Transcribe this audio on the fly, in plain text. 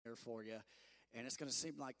for you. And it's going to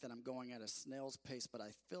seem like that I'm going at a snail's pace, but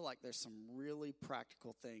I feel like there's some really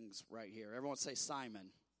practical things right here. Everyone say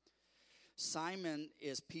Simon. Simon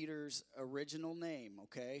is Peter's original name,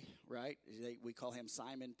 okay, right? We call him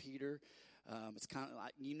Simon Peter. It's kind of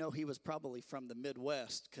like, he was probably from the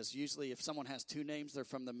Midwest, because usually if someone has two names, they're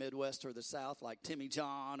from the Midwest or the South, like Timmy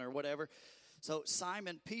John or whatever. So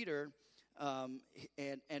Simon Peter,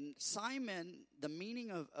 and Simon, the meaning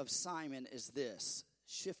of Simon is this: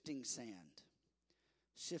 shifting sand.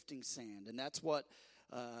 Shifting sand. And that's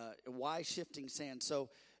why shifting sand. So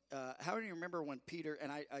how do you remember when Peter,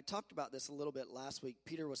 and I talked about this a little bit last week,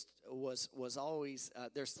 Peter was always,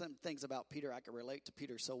 there's some things about Peter I can relate to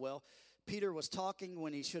Peter so well. Peter was talking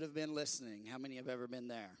when he should have been listening. How many have ever been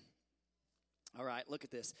there? All right, look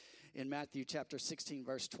at this. In Matthew chapter 16,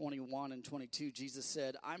 verse 21 and 22, Jesus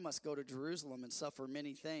said, I must go to Jerusalem and suffer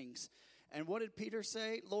many things. And what did Peter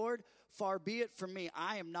say? Lord, far be it from me.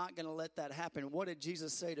 I am not going to let that happen. What did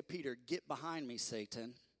Jesus say to Peter? Get behind me,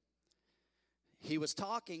 Satan. He was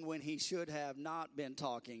talking when he should have not been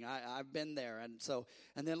talking. I've been there.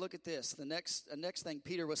 And then look at this. The next thing,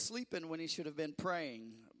 Peter was sleeping when he should have been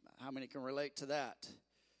praying. How many can relate to that?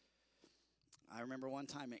 I remember one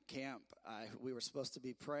time at camp, we were supposed to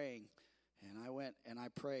be praying, and I went and I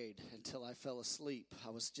prayed until I fell asleep.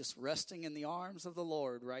 I was just resting in the arms of the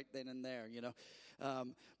Lord right then and there,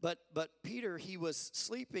 But Peter, he was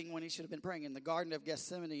sleeping when he should have been praying. In the Garden of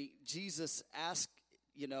Gethsemane, Jesus asked,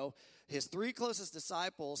 his three closest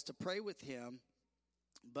disciples to pray with him,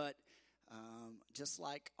 but just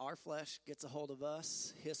like our flesh gets a hold of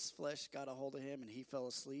us, his flesh got a hold of him, and he fell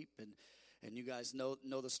asleep, and you guys know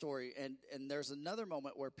the story. And there's another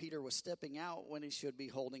moment where Peter was stepping out when he should be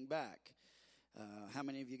holding back. How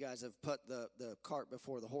many of you guys have put the cart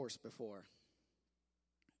before the horse before?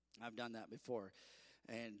 I've done that before.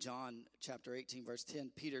 And John chapter 18, verse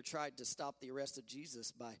 10, Peter tried to stop the arrest of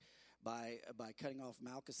Jesus by cutting off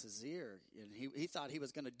Malchus's ear. And he thought he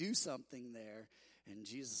was going to do something there. And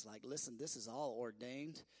Jesus is like, listen, this is all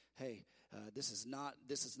ordained. Hey, this is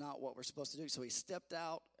not what we're supposed to do. So he stepped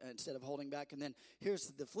out instead of holding back. And then here's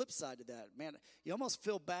the flip side of that. Man, you almost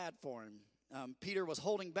feel bad for him. Peter was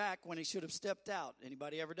holding back when he should have stepped out.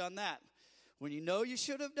 Anybody ever done that? When you know you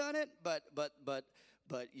should have done it, but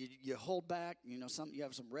you hold back. You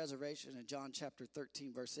have some reservation. In John chapter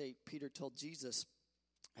 13, verse 8, Peter told Jesus,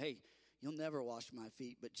 hey, you'll never wash my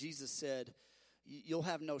feet. But Jesus said, you'll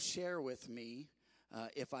have no share with me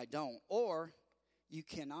if I don't. Or you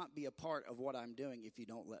cannot be a part of what I'm doing if you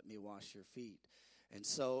don't let me wash your feet. And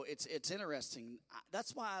so it's interesting.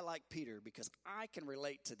 That's why I like Peter, because I can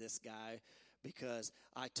relate to this guy, because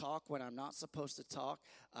I talk when I'm not supposed to talk.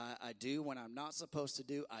 I do when I'm not supposed to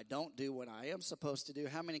do. I don't do when I am supposed to do.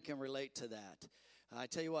 How many can relate to that? I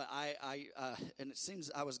tell you what, and it seems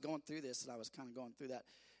I was going through this, and I was kind of going through that.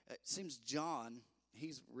 It seems John,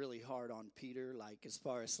 he's really hard on Peter, like as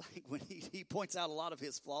far as like when he points out a lot of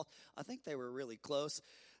his flaws. I think they were really close.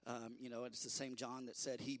 It's the same John that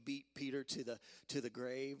said he beat Peter to the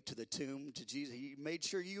grave, to the tomb, to Jesus. He made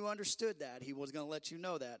sure you understood that. He was going to let you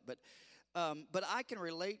know that. But I can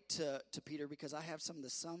relate to Peter, because I have some of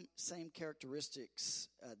the same characteristics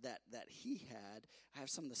that he had. I have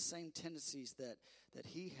some of the same tendencies that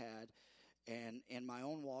he had, and in my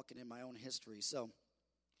own walk and in my own history. So,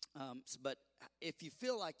 but if you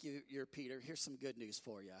feel like you're Peter, here's some good news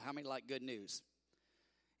for you. How many like good news?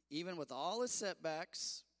 Even with all his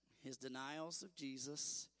setbacks, his denials of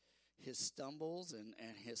Jesus, his stumbles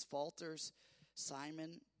and his falters,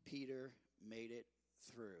 Simon Peter made it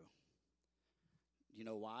through. You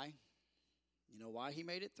know why? You know why he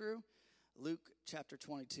made it through? Luke chapter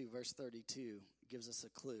 22, verse 32 gives us a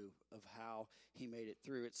clue of how he made it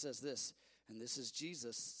through. It says this, and this is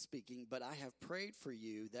Jesus speaking, but I have prayed for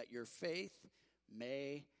you that your faith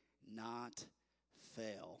may not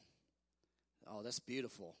fail. Oh, that's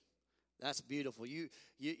beautiful. That's beautiful.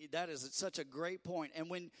 That is such a great point. And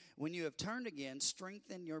when you have turned again,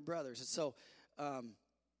 strengthen your brothers. And so,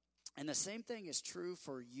 and the same thing is true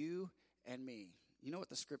for you and me. You know what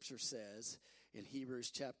the scripture says in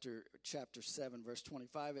Hebrews chapter 7, verse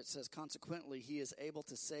 25? It says, consequently, he is able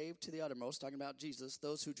to save to the uttermost, talking about Jesus,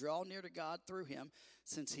 those who draw near to God through him,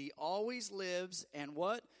 since he always lives and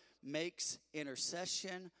what? Makes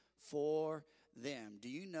intercession for them. Do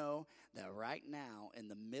you know that right now, in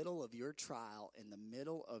the middle of your trial, in the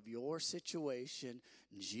middle of your situation,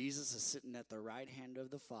 Jesus is sitting at the right hand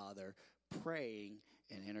of the Father, praying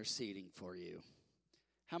and interceding for you?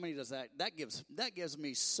 How many does that? That gives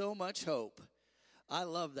me so much hope. I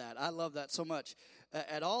love that. I love that so much.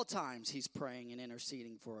 At all times, he's praying and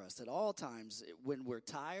interceding for us. At all times, when we're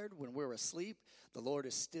tired, when we're asleep, the Lord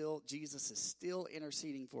is still, Jesus is still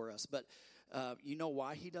interceding for us. But you know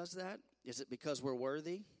why he does that? Is it because we're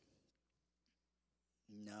worthy?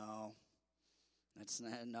 No. That's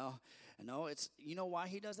not, no. It's, you know why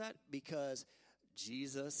he does that? Because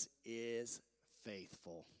Jesus is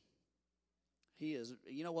faithful. He is,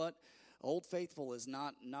 you know what? Old Faithful is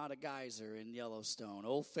not a geyser in Yellowstone.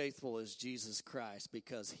 Old Faithful is Jesus Christ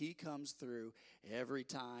because he comes through every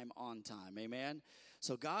time on time. Amen?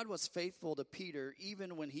 So God was faithful to Peter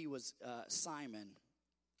even when he was Simon.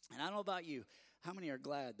 And I don't know about you. How many are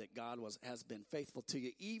glad that God has been faithful to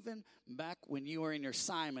you even back when you were in your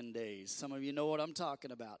Simon days? Some of you know what I'm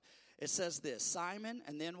talking about. It says this, Simon,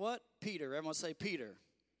 and then what? Peter. Everyone say Peter.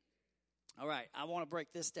 All right, I want to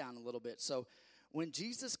break this down a little bit. So when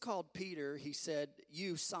Jesus called Peter, he said,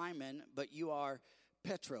 you, Simon, but you are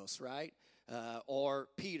Petros, right? Or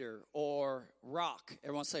Peter, or rock.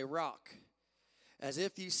 Everyone say rock. As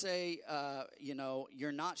if you say,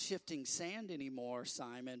 you're not shifting sand anymore,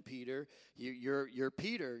 Simon, Peter. You're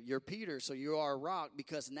Peter. You're Peter, so you are a rock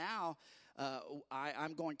because now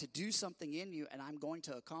I'm going to do something in you and I'm going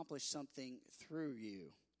to accomplish something through you.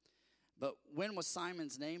 But when was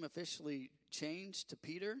Simon's name officially changed to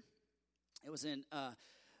Peter? It was in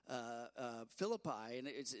Philippi, and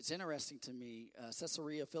it's interesting to me,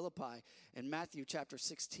 Caesarea Philippi, in Matthew chapter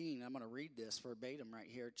 16. I'm going to read this verbatim right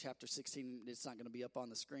here. Chapter 16, it's not going to be up on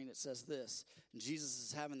the screen. It says this. And Jesus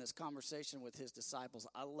is having this conversation with his disciples.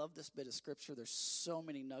 I love this bit of scripture. There's so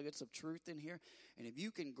many nuggets of truth in here. And if you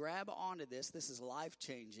can grab onto this is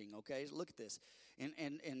life-changing, okay? Look at this.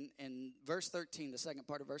 In verse 13, the second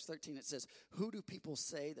part of verse 13, it says, who do people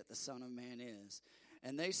say that the Son of Man is?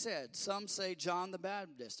 And they said, some say John the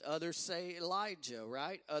Baptist, others say Elijah,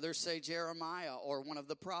 right? Others say Jeremiah or one of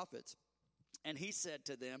the prophets. And he said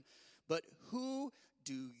to them, but who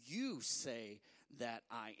do you say that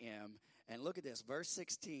I am? And look at this, verse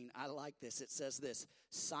 16, I like this. It says this,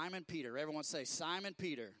 Simon Peter, everyone say Simon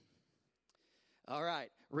Peter. All right,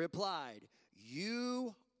 replied,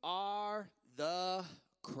 you are the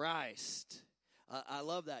Christ. I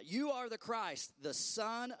love that. You are the Christ, the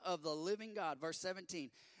Son of the living God. Verse 17.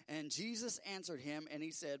 And Jesus answered him, and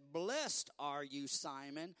he said, blessed are you,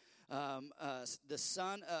 Simon, the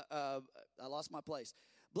son of, I lost my place.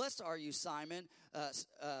 Blessed are you, Simon,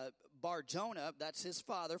 Bar-Jonah, that's his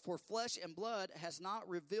father, for flesh and blood has not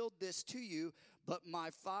revealed this to you, but my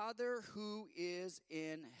Father who is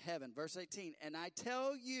in heaven. Verse 18. And I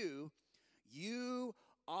tell you, you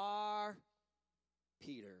are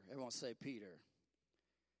Peter. Everyone say Peter.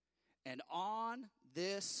 And on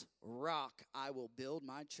this rock I will build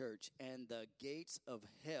my church, and the gates of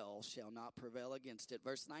hell shall not prevail against it.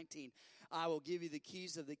 Verse 19, I will give you the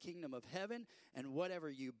keys of the kingdom of heaven, and whatever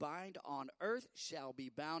you bind on earth shall be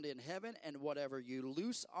bound in heaven, and whatever you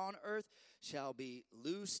loose on earth shall be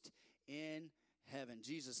loosed in heaven.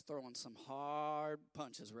 Jesus throwing some hard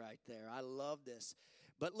punches right there. I love this.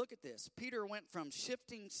 But look at this. Peter went from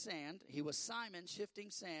shifting sand, he was Simon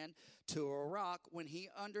shifting sand, to a rock when he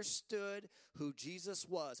understood who Jesus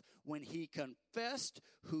was, when he confessed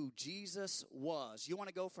who Jesus was. You want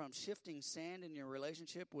to go from shifting sand in your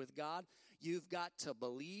relationship with God? You've got to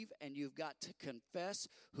believe and you've got to confess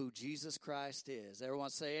who Jesus Christ is.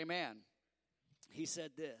 Everyone say amen. He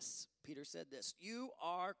said this, Peter said this, you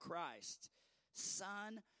are Christ,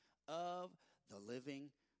 Son of the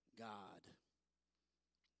living God.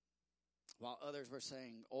 While others were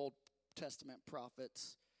saying Old Testament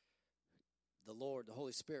prophets, the Lord, the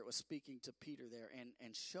Holy Spirit was speaking to Peter there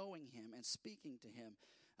and showing him and speaking to him.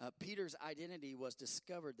 Peter's identity was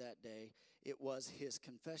discovered that day. It was his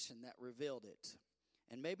confession that revealed it.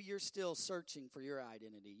 And maybe you're still searching for your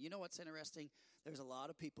identity. You know what's interesting? There's a lot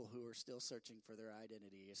of people who are still searching for their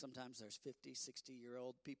identity. Sometimes there's 50,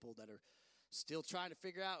 60-year-old people that are still trying to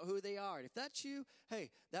figure out who they are. And if that's you, hey,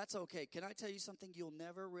 that's okay. Can I tell you something? You'll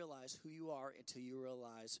never realize who you are until you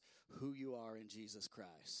realize who you are in Jesus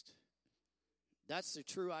Christ. That's the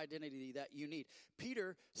true identity that you need.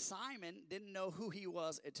 Simon didn't know who he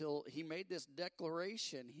was until he made this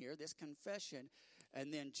declaration here, this confession,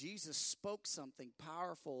 and then Jesus spoke something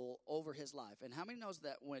powerful over his life. And how many knows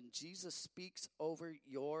that when Jesus speaks over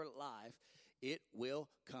your life, it will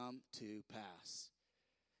come to pass?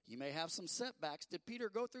 You may have some setbacks. Did Peter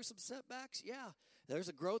go through some setbacks? Yeah, there's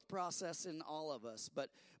a growth process in all of us, but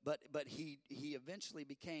he eventually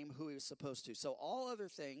became who he was supposed to. So all other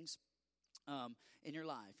things in your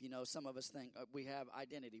life, you know, some of us think we have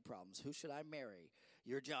identity problems. Who should I marry?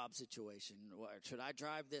 your job situation. Should I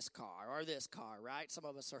drive this car or this car, right? Some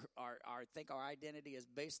of us think our identity is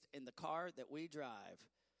based in the car that we drive.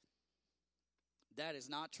 That is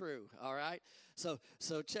not true, all right? So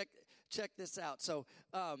check this out. So,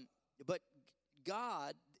 but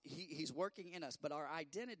God, He's working in us, but our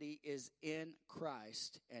identity is in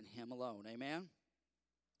Christ and Him alone. Amen?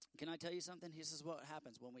 Can I tell you something? This is what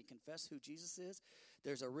happens when we confess who Jesus is.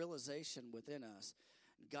 There's a realization within us.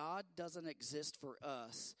 God doesn't exist for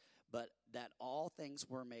us, but that all things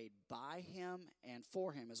were made by Him and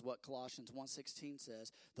for Him is what Colossians 1:16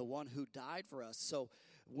 says, the one who died for us. So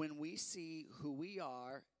when we see who we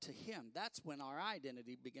are to Him, that's when our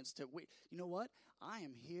identity begins to, you know what? I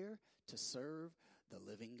am here to serve the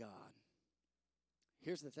living God.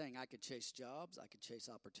 Here's the thing. I could chase jobs. I could chase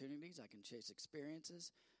opportunities. I can chase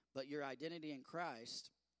experiences. But your identity in Christ,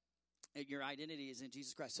 your identity is in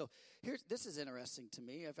Jesus Christ. So this is interesting to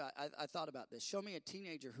me. If I thought about this. Show me a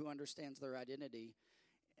teenager who understands their identity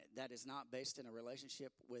that is not based in a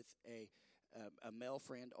relationship with a male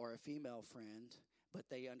friend or a female friend, but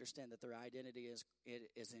they understand that their identity is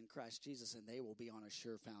in Christ Jesus, and they will be on a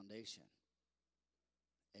sure foundation.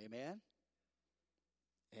 Amen?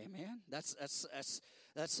 Amen. That's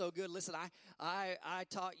so good. Listen, I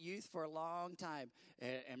taught youth for a long time,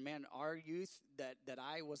 and man, our youth that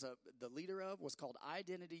I was the leader of was called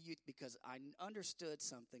Identity Youth, because I understood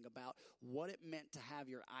something about what it meant to have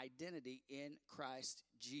your identity in Christ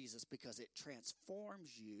Jesus, because it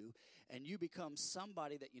transforms you and you become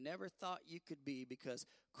somebody that you never thought you could be, because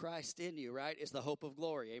Christ in you, right, is the hope of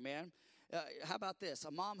glory. Amen. How about this?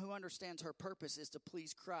 A mom who understands her purpose is to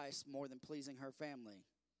please Christ more than pleasing her family.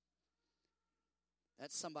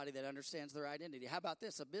 That's somebody that understands their identity. How about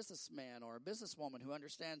this? A businessman or a businesswoman who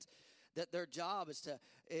understands that their job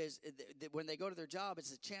is when they go to their job,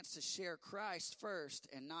 it's a chance to share Christ first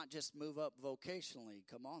and not just move up vocationally.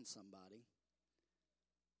 Come on, somebody.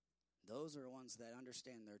 Those are ones that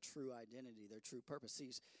understand their true identity, their true purpose. See,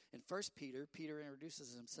 in 1 Peter, Peter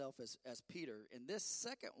introduces himself as Peter. In this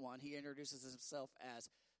second one, he introduces himself as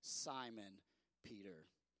Simon Peter.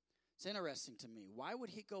 It's interesting to me. Why would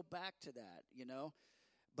he go back to that, you know?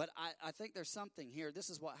 But I think there's something here. This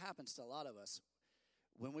is what happens to a lot of us.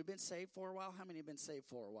 When we've been saved for a while, how many have been saved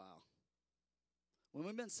for a while? When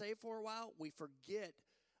we've been saved for a while, we forget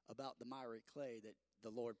about the miry clay that the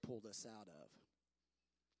Lord pulled us out of.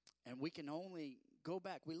 And we can only go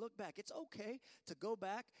back. We look back. It's okay to go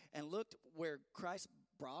back and look where Christ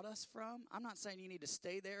brought us from. I'm not saying you need to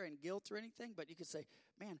stay there in guilt or anything, but you could say,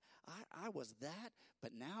 man, I was that,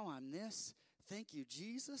 but now I'm this. Thank you,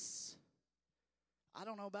 Jesus. I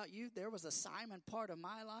don't know about you. There was a Simon part of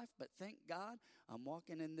my life, but thank God I'm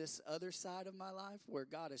walking in this other side of my life where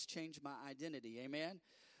God has changed my identity. Amen.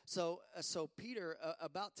 So Peter,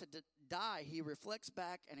 about to die, he reflects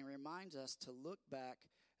back and he reminds us to look back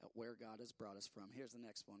at where God has brought us from. Here's the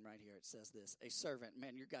next one right here. It says this: a servant.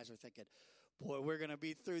 Man, you guys are thinking, boy, we're going to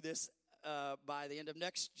be through this by the end of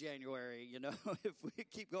next January, you know, if we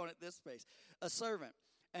keep going at this pace. A servant.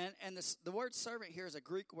 And the word servant here is a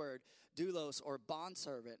Greek word, doulos, or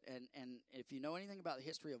bondservant. And if you know anything about the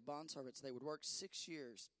history of bondservants, they would work 6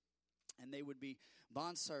 years, and they would be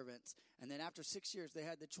bondservants. And then after 6 years, they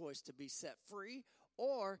had the choice to be set free,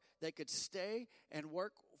 or they could stay and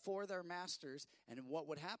work for their masters. And what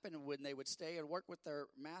would happen when they would stay and work with their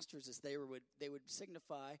masters is they would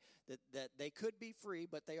signify that they could be free,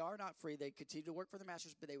 but they are not free. They continue to work for the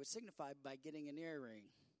masters, but they would signify by getting an earring.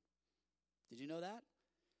 Did you know that?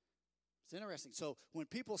 It's interesting. So when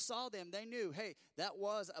people saw them, they knew, hey, that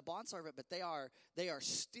was a bondservant, but they are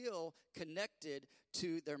still connected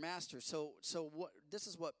to their master. So this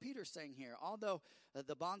is what Peter's saying here. Although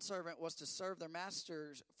the bondservant was to serve their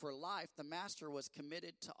masters for life, the master was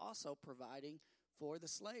committed to also providing for the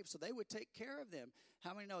slave. So they would take care of them.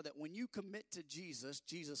 How many know that when you commit to Jesus,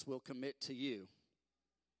 Jesus will commit to you?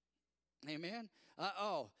 Amen?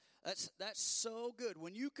 That's so good.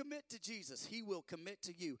 When you commit to Jesus, He will commit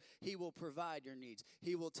to you. He will provide your needs.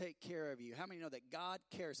 He will take care of you. How many know that God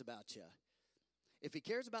cares about you? If He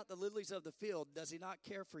cares about the lilies of the field, does He not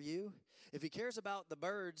care for you? If He cares about the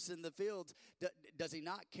birds in the field, does He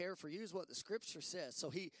not care for you, is what the Scripture says.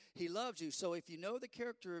 So He loves you. So if you know the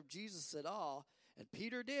character of Jesus at all, and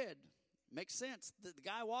Peter did, makes sense. The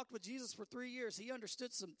guy walked with Jesus for 3 years. He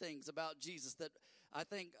understood some things about Jesus that I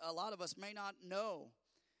think a lot of us may not know.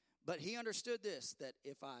 But he understood this, that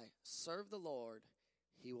if I serve the Lord,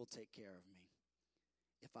 He will take care of me.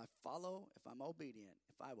 If I follow, if I'm obedient,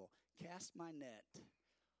 if I will cast my net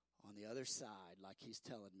on the other side like He's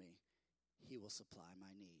telling me, He will supply my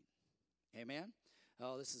need. Amen?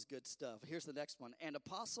 Oh, this is good stuff. Here's the next one. An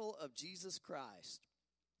apostle of Jesus Christ.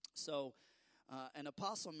 So an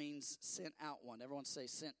apostle means sent out one. Everyone say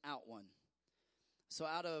sent out one. So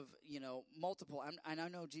out of, multiple, and I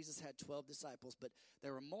know Jesus had 12 disciples, but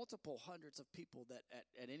there were multiple hundreds of people that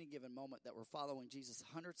at any given moment that were following Jesus,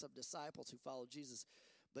 hundreds of disciples who followed Jesus.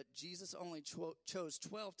 But Jesus only chose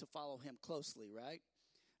 12 to follow him closely, right?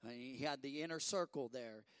 He had the inner circle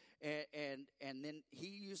there. And then he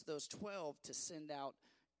used those 12 to send out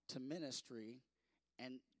to ministry.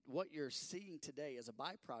 And what you're seeing today is a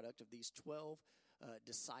byproduct of these 12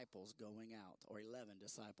 disciples going out, or 11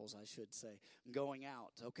 disciples, I should say, going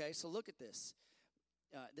out. Okay, so look at this.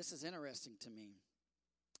 This is interesting to me.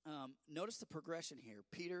 Notice the progression here.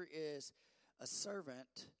 Peter is a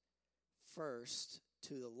servant first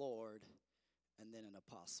to the Lord, and then an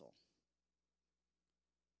apostle.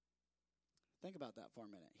 Think about that for a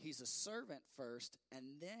minute. He's a servant first,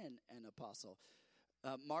 and then an apostle.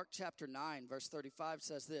 Mark chapter 9, verse 35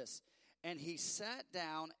 says this, "And he sat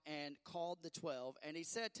down and called the 12, and he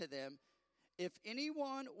said to them, 'If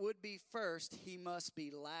anyone would be first, he must be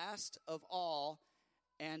last of all,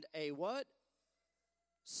 and a' what?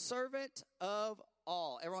 Servant of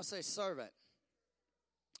all.'" Everyone say servant.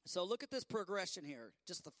 So look at this progression here.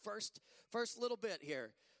 Just the first little bit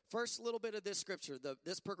here. First little bit of this scripture.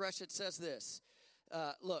 This progression says this.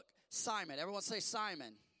 Look, Simon. Everyone say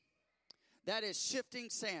Simon. That is shifting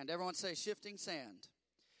sand. Everyone say shifting sand.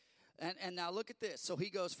 And now look at this. So he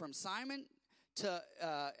goes from Simon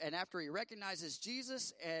to, and after he recognizes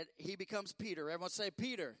Jesus, and he becomes Peter. Everyone say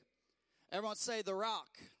Peter. Everyone say the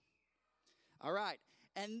rock. All right.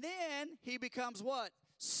 And then he becomes what?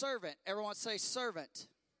 Servant. Everyone say servant.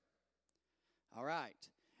 All right.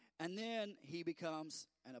 And then he becomes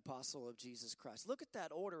an apostle of Jesus Christ. Look at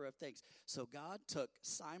that order of things. So God took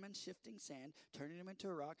Simon shifting sand, turning him into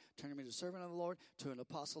a rock, turning him into a servant of the Lord, to an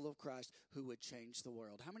apostle of Christ who would change the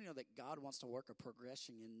world. How many know that God wants to work a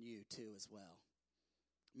progression in you too as well?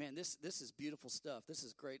 Man, this is beautiful stuff. This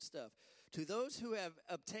is great stuff. To those who have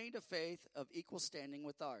obtained a faith of equal standing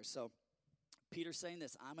with ours. So Peter's saying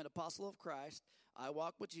this, I'm an apostle of Christ. I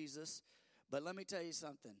walk with Jesus. But let me tell you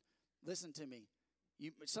something. Listen to me.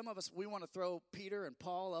 Some of us, we want to throw Peter and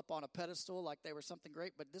Paul up on a pedestal like they were something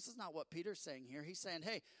great, but this is not what Peter's saying here. He's saying,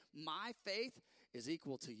 hey, my faith is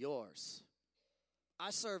equal to yours. I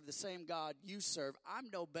serve the same God you serve. I'm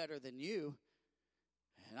no better than you.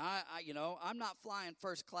 And I'm not flying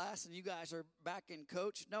first class and you guys are back in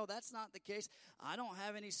coach. No, that's not the case. I don't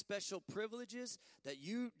have any special privileges that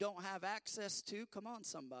you don't have access to. Come on,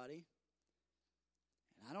 somebody.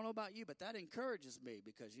 And I don't know about you, but that encourages me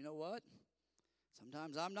because you know what?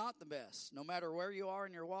 Sometimes I'm not the best. No matter where you are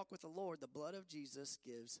in your walk with the Lord, the blood of Jesus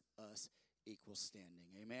gives us equal standing.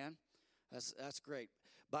 Amen? That's great.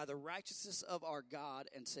 By the righteousness of our God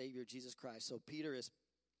and Savior, Jesus Christ. So Peter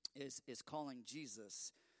is calling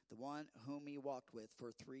Jesus, the one whom he walked with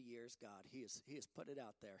for 3 years, God. He has put it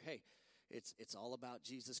out there. Hey, it's all about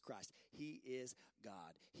Jesus Christ. He is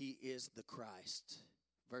God. He is the Christ.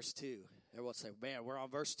 Verse 2. Everyone say, man, we're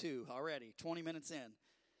on verse 2 already, 20 minutes in.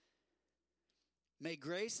 May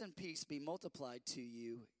grace and peace be multiplied to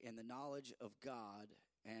you in the knowledge of God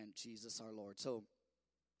and Jesus our Lord. So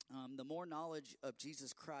the more knowledge of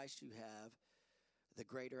Jesus Christ you have, the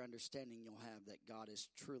greater understanding you'll have that God is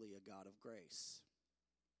truly a God of grace.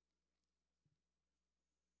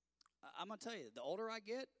 I'm going to tell you, the older I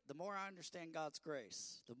get, the more I understand God's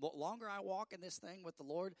grace. The longer I walk in this thing with the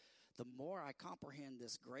Lord, the more I comprehend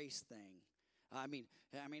this grace thing. I mean,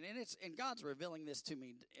 and God's revealing this to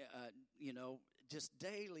me, just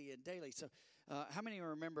daily and daily. So, how many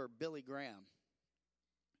remember Billy Graham?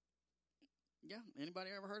 Yeah, anybody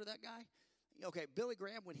ever heard of that guy? Okay, Billy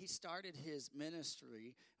Graham, when he started his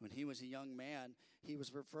ministry, when he was a young man, he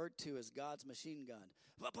was referred to as God's machine gun.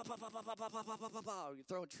 You're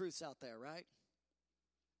throwing truths out there, right?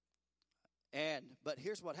 But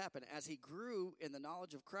here's what happened. As he grew in the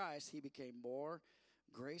knowledge of Christ, he became more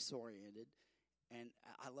grace-oriented. And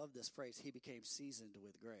I love this phrase, he became seasoned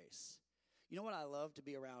with grace. You know what I love? To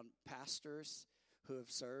be around pastors who have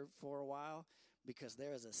served for a while, because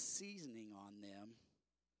there is a seasoning on them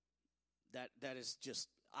that is just,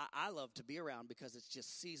 I love to be around because it's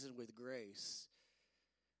just seasoned with grace.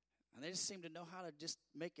 And they just seem to know how to just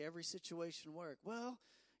make every situation work. Well,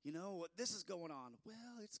 this is going on.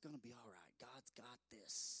 Well, it's going to be all right. God's got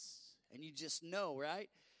this. And you just know, right?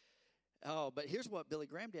 Oh, but here's what Billy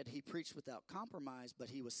Graham did. He preached without compromise, but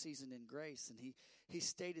he was seasoned in grace. And he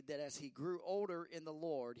stated that as he grew older in the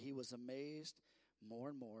Lord, he was amazed more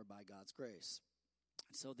and more by God's grace.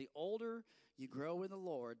 So the older you grow in the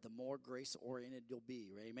Lord, the more grace-oriented you'll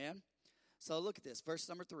be. Amen? So look at this. Verse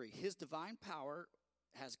number 3. His divine power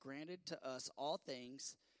has granted to us all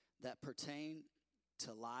things that pertain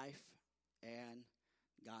to life and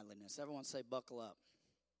godliness. Everyone say, buckle up.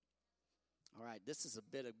 All right, this is a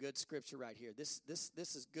bit of good scripture right here. This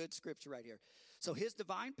is good scripture right here. So his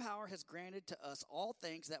divine power has granted to us all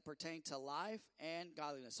things that pertain to life and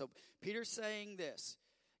godliness. So Peter's saying this: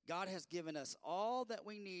 God has given us all that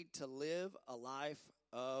we need to live a life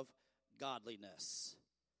of godliness.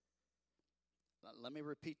 Let me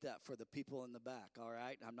repeat that for the people in the back, all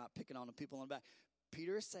right? I'm not picking on the people in the back.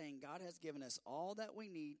 Peter is saying God has given us all that we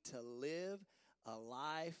need to live a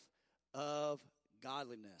life of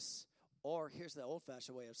godliness. Or, here's the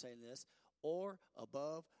old-fashioned way of saying this, or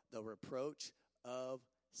above the reproach of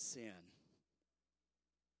sin.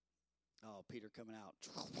 Oh, Peter coming out.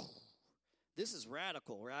 This is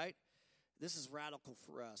radical, right? This is radical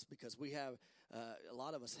for us because we have, a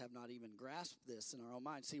lot of us have not even grasped this in our own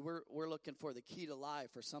mind. See, we're looking for the key to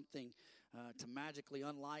life or something to magically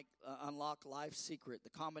unlock life's secret,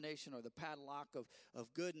 the combination or the padlock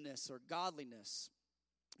of goodness or godliness.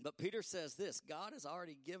 But Peter says this: God has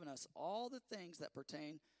already given us all the things that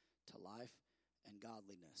pertain to life and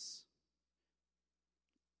godliness.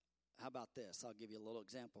 How about this? I'll give you a little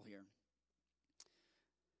example here.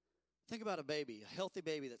 Think about a baby, a healthy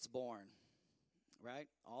baby that's born, right?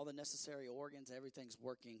 All the necessary organs, everything's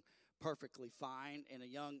working perfectly fine in a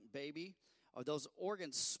young baby. Are those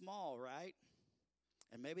organs small, right?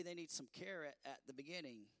 And maybe they need some care at the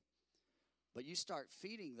beginning. But you start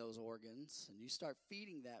feeding those organs, and you start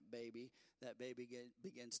feeding that baby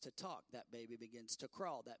begins to talk. That baby begins to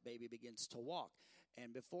crawl. That baby begins to walk.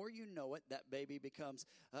 And before you know it, that baby becomes,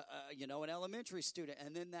 an elementary student.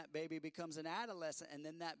 And then that baby becomes an adolescent. And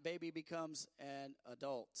then that baby becomes an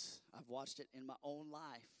adult. I've watched it in my own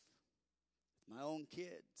life, with my own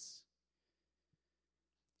kids.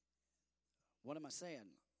 What am I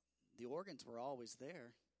saying? The organs were always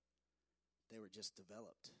there. They were just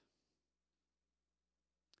developed.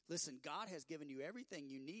 Listen, God has given you everything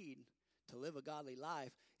you need to live a godly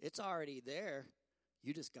life. It's already there.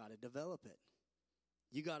 You just got to develop it.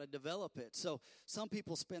 You got to develop it. So some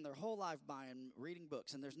people spend their whole life reading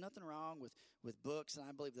books, and there's nothing wrong with books, and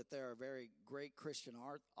I believe that there are very great Christian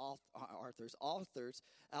authors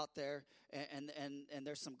out there, and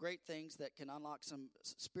there's some great things that can unlock some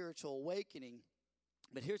spiritual awakening.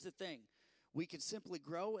 But here's the thing. We can simply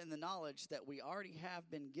grow in the knowledge that we already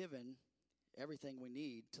have been given everything we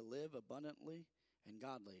need to live abundantly and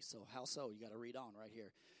godly. So how so? You got to read on right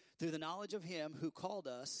here. Through the knowledge of him who called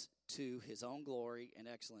us to his own glory and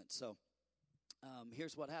excellence. So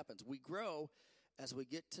here's what happens. We grow as we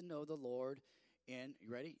get to know the Lord in,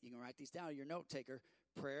 you ready? You can write these down, your note taker.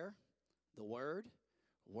 Prayer, the word,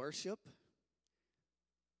 worship.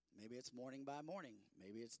 Maybe it's morning by morning.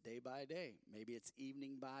 Maybe it's day by day. Maybe it's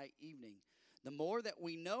evening by evening. The more that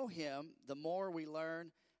we know him, the more we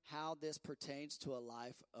learn how this pertains to a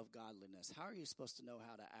life of godliness. How are you supposed to know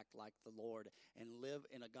how to act like the Lord and live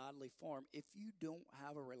in a godly form if you don't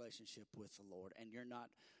have a relationship with the Lord and you're not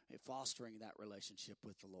fostering that relationship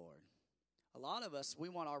with the Lord? A lot of us, we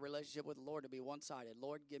want our relationship with the Lord to be one-sided.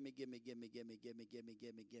 Lord, give me.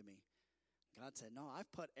 God said, no,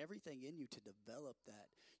 I've put everything in you to develop that.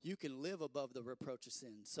 You can live above the reproach of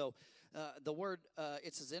sin. So the word,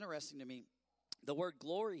 it's as interesting to me. The word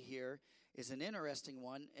glory here is an interesting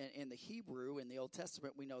one. In the Hebrew, in the Old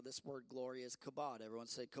Testament, we know this word glory is kabod. Everyone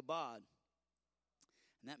say kabod.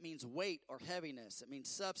 And that means weight or heaviness. It means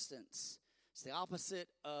substance. It's the opposite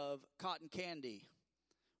of cotton candy.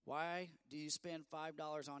 Why do you spend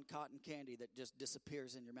 $5 on cotton candy that just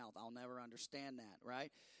disappears in your mouth? I'll never understand that,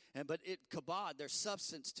 right? But kabod, there's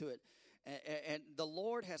substance to it. And the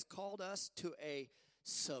Lord has called us to a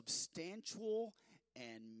substantial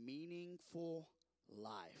and meaningful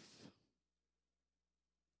life.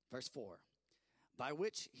 Verse 4, by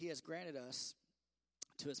which he has granted us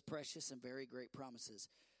to his precious and very great promises.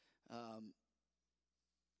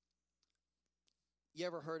 You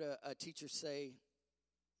ever heard a teacher say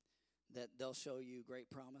that they'll show you great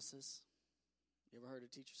promises? You ever heard a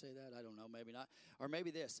teacher say that? I don't know, maybe not. Or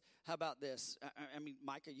maybe this. How about this? I mean,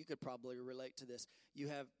 Micah, you could probably relate to this. You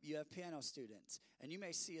have piano students, and you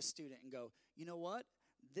may see a student and go, you know what?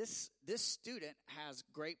 This student has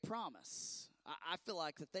great promise. I feel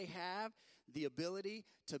like that they have the ability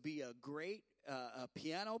to be a great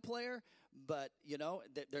piano player, but,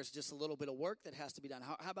 there's just a little bit of work that has to be done.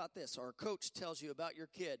 How about this? Or a coach tells you about your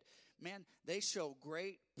kid. Man, they show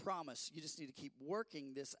great promise. You just need to keep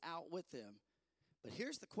working this out with them. But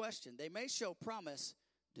here's the question. They may show promise.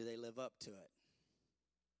 Do they live up to it?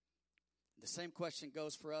 The same question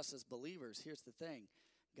goes for us as believers. Here's the thing.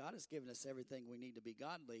 God has given us everything we need to be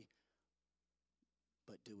godly,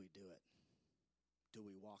 but do we do it? do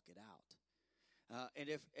we walk it out?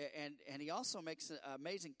 And he also makes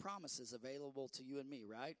amazing promises available to you and me,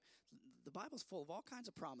 right? The Bible's full of all kinds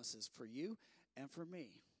of promises for you and for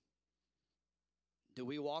me. Do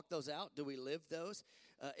we walk those out? Do we live those?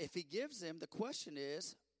 If he gives them, the question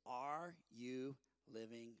is, are you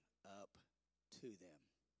living up to them?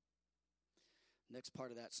 Next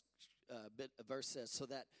part of that verse says, so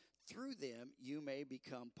that through them you may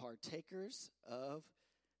become partakers of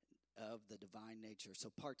the divine nature. So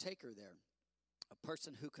partaker there, a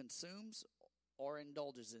person who consumes or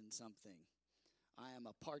indulges in something. I am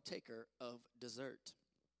a partaker of dessert.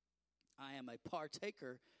 I am a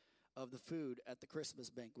partaker of the food at the Christmas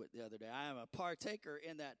banquet the other day. I am a partaker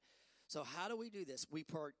in that. So how do we do this? We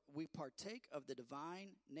partake of the divine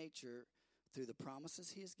nature through the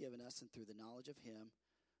promises he has given us and through the knowledge of him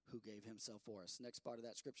who gave himself for us. Next part of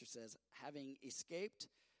that scripture says, having escaped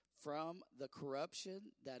from the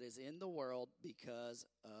corruption that is in the world because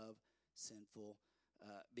of sinful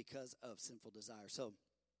desire. So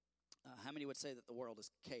how many would say that the world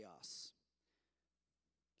is chaos?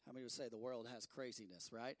 How many would say the world has craziness,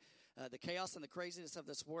 right? The chaos and the craziness of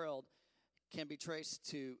this world can be traced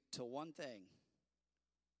to one thing.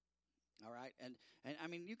 All right, and I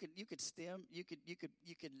mean you could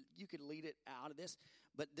lead it out of this,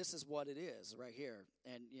 but this is what it is right here.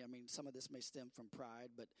 And I mean some of this may stem from pride,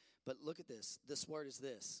 but look at this. This word is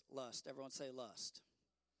this: lust. Everyone say lust.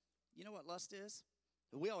 You know what lust is?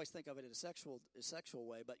 We always think of it in a sexual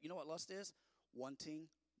way, but you know what lust is? Wanting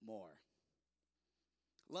more.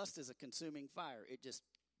 Lust is a consuming fire. It just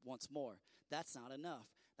wants more. That's not enough.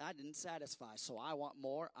 That didn't satisfy. So I want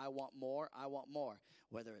more, I want more, I want more.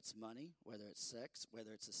 Whether it's money, whether it's sex,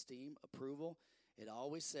 whether it's esteem, approval, it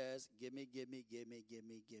always says, give me, give me, give me, give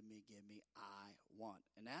me, give me, give me, I want.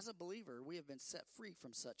 And as a believer, we have been set free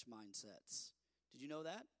from such mindsets. Did you know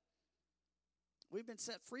that? We've been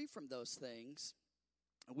set free from those things.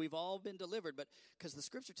 We've all been delivered, but because the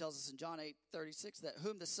scripture tells us in John 8:36 that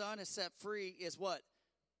whom the Son has set free is what?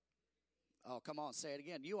 Oh, come on, say it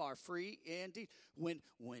again. You are free indeed. When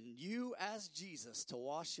you ask Jesus to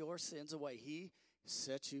wash your sins away, he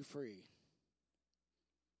sets you free.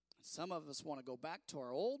 Some of us want to go back to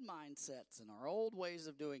our old mindsets and our old ways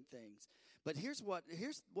of doing things. But here's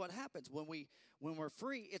what happens when we're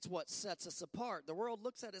free. It's what sets us apart. The world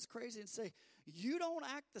looks at us crazy and say, you don't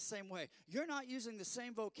act the same way. You're not using the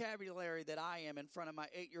same vocabulary that I am in front of my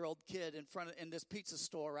 8-year-old kid in this pizza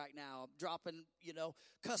store right now, dropping,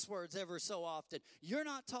 cuss words ever so often. You're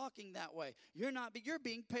not talking that way. You're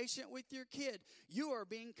being patient with your kid. You are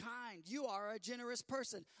being kind. You are a generous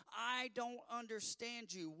person. I don't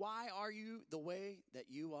understand you. Why are you the way that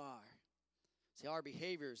you are? See, our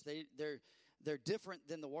behaviors, they're different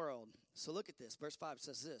than the world. So look at this. Verse 5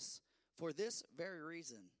 says this: for this very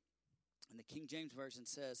reason, and the King James Version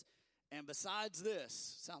says, and besides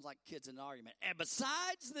this, sounds like kids in an argument, and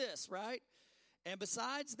besides this, right? And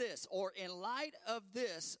besides this, or in light of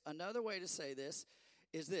this, another way to say this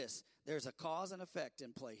is this: there's a cause and effect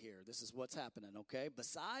in play here. This is what's happening, okay?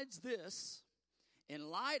 Besides this, in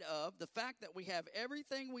light of the fact that we have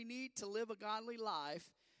everything we need to live a godly life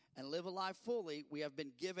and live a life fully, we have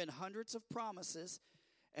been given hundreds of promises,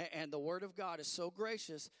 and the Word of God is so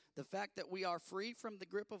gracious. The fact that we are free from the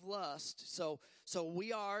grip of lust, so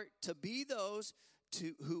we are to be those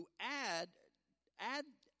who add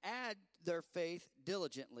their faith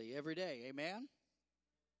diligently every day. Amen?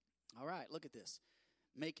 All right, look at this.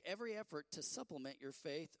 Make every effort to supplement your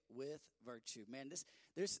faith with virtue. Man, this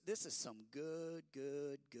is some good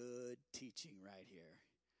teaching right here.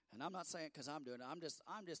 And I'm not saying it because I'm doing it. I'm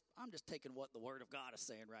just taking what the Word of God is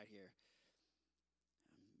saying right here.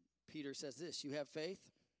 Peter says this: you have faith,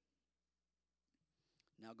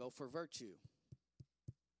 now go for virtue.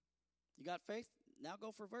 You got faith? Now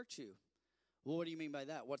go for virtue. Well, what do you mean by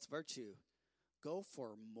that? What's virtue? Go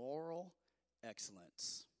for moral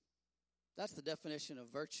excellence. That's the definition of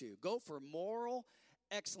virtue. Go for moral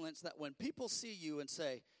excellence, that when people see you and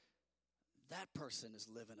say, that person is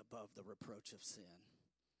living above the reproach of sin.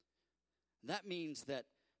 That means that,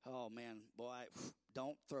 oh man, boy,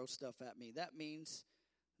 don't throw stuff at me. That means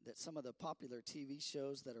that some of the popular TV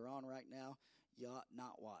shows that are on right now, you ought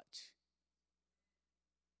not watch.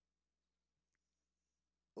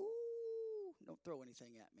 Ooh, don't throw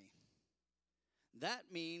anything at me. That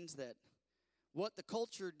means that what the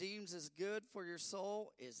culture deems as good for your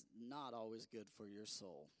soul is not always good for your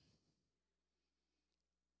soul.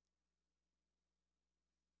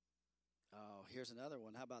 Oh, here's another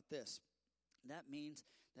one. How about this? That means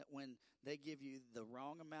that when they give you the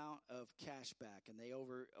wrong amount of cash back and they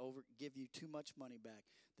over give you too much money back,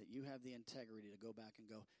 that you have the integrity to go back and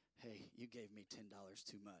go, hey, you gave me $10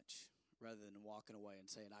 too much, rather than walking away and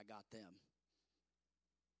saying, I got them.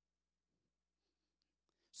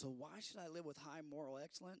 So why should I live with high moral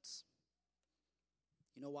excellence?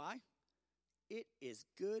 You know why? It is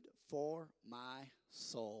good for my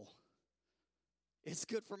soul. It's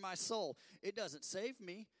good for my soul. It doesn't save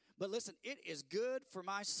me, but listen, it is good for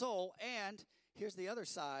my soul. And here's the other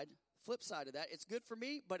side, flip side of that. It's good for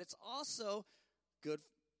me, but it's also good.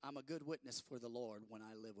 I'm a good witness for the Lord when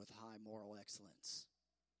I live with high moral excellence.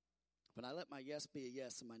 But I let my yes be a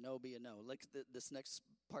yes and my no be a no. Look at this next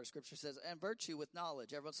part of Scripture says, and virtue with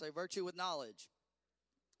knowledge. Everyone say virtue with knowledge.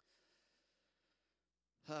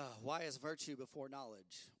 Why is virtue before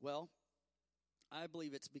knowledge? Well, I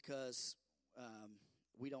believe it's because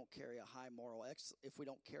we don't carry a high moral if we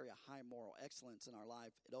don't carry a high moral excellence in our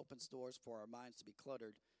life, it opens doors for our minds to be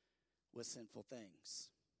cluttered with sinful things.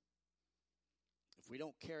 If we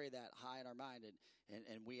don't carry that high in our mind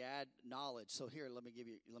and we add knowledge, so here let me give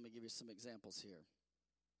you some examples here.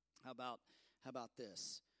 How about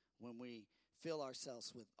this? When we fill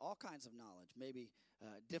ourselves with all kinds of knowledge, maybe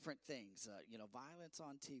different things, violence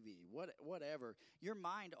on TV, whatever. Your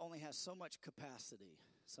mind only has so much capacity.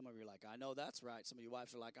 Some of you are like, I know that's right. Some of you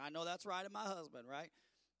wives are like, I know that's right in my husband, right?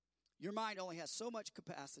 Your mind only has so much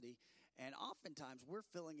capacity, and oftentimes we're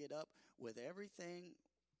filling it up with everything,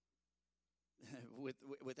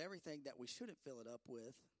 with everything that we shouldn't fill it up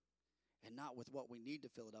with, and not with what we need to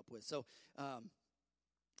fill it up with. So,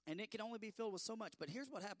 and it can only be filled with so much. But here's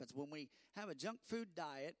what happens when we have a junk food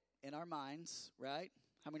diet in our minds, right?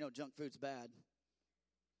 How many know junk food's bad?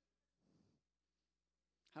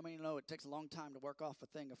 How many know it takes a long time to work off a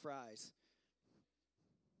thing of fries?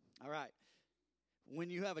 All right. When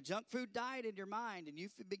you have a junk food diet in your mind and you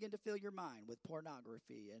begin to fill your mind with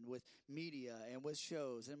pornography and with media and with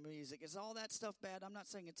shows and music, is all that stuff bad? I'm not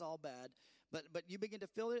saying it's all bad, but you begin to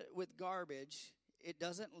fill it with garbage. It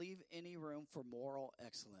doesn't leave any room for moral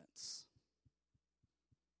excellence.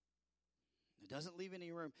 It doesn't leave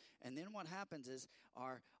any room. And then what happens is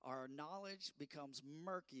our knowledge becomes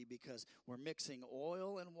murky because we're mixing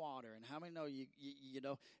oil and water. And how many know you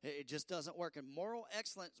know it just doesn't work? And moral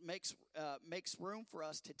excellence makes room for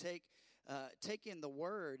us to take in the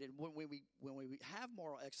Word. And when we have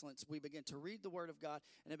moral excellence, we begin to read the Word of God,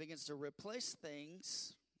 and it begins to replace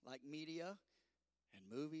things like media and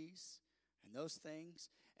movies and those things.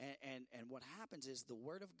 And what happens is the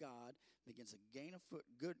Word of God begins to gain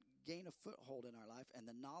a foothold in our life, and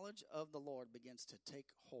the knowledge of the Lord begins to take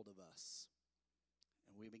hold of us.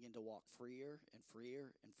 And we begin to walk freer and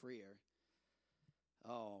freer and freer.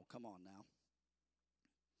 Oh, come on now.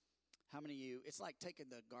 How many of you, it's like taking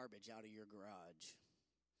the garbage out of your garage.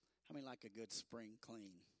 How many like a good spring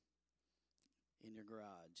clean in your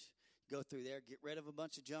garage? Go through there, get rid of a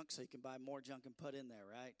bunch of junk so you can buy more junk and put in there,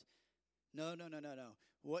 right? No.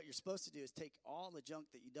 What you're supposed to do is take all the junk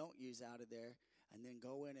that you don't use out of there and then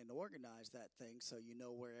go in and organize that thing so you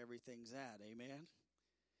know where everything's at. Amen?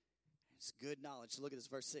 It's good knowledge. So look at this,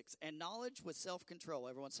 verse 6. And knowledge with self-control.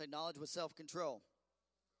 Everyone say knowledge with self-control.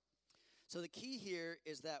 So the key here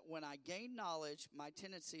is that when I gain knowledge, my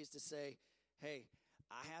tendency is to say, hey,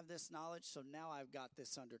 I have this knowledge, so now I've got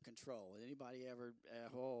this under control. Anybody ever,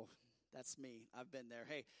 that's me. I've been there.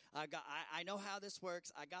 Hey, I know how this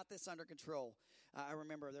works. I got this under control. I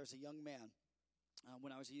remember there was a young man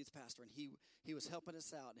when I was a youth pastor, and he was helping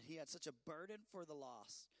us out, and he had such a burden for the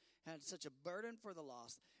lost.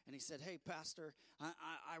 And he said, hey, Pastor,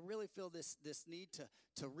 I really feel this need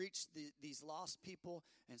to reach these lost people,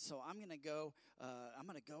 and so I'm going to go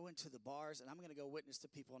into the bars, and I'm going to go witness to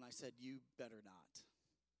people. And I said, you better not.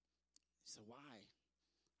 He said, why?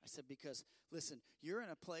 I said, because, listen, you're in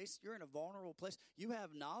a vulnerable place. You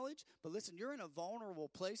have knowledge, but listen, you're in a vulnerable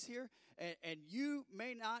place here, and you're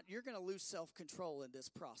going to lose self-control in this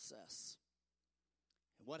process.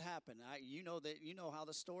 And what happened? You know how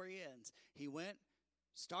the story ends. He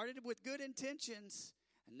started with good intentions,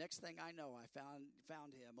 and next thing I know, I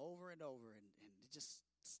found him over and over, and just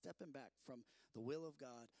stepping back from the will of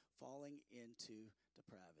God, falling into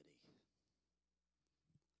depravity.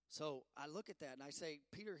 So I look at that and I say,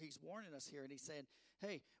 Peter, he's warning us here, and he's saying,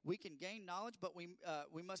 hey, we can gain knowledge, but we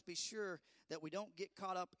must be sure that we don't get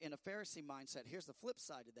caught up in a Pharisee mindset. Here's the flip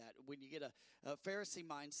side of that. When you get a Pharisee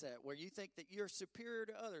mindset where you think that you're superior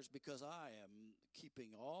to others because I am keeping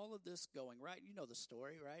all of this going, right? You know the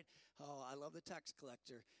story, right? Oh, I love the tax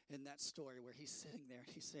collector in that story where he's sitting there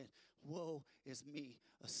and he's saying, woe is me,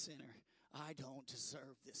 a sinner. I don't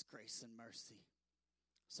deserve this grace and mercy.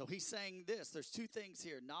 So he's saying this. There's two things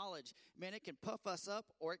here. Knowledge, man, it can puff us up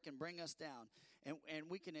or it can bring us down. And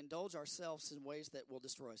we can indulge ourselves in ways that will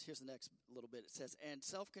destroy us. Here's the next little bit. It says, and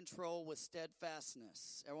self-control with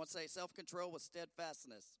steadfastness. Everyone say self-control with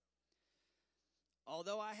steadfastness.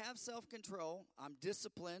 Although I have self-control, I'm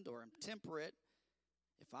disciplined or I'm temperate.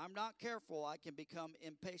 If I'm not careful, I can become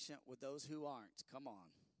impatient with those who aren't. Come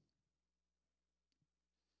on.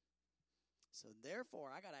 So therefore,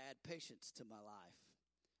 I got to add patience to my life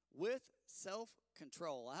with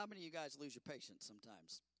self-control. How many of you guys lose your patience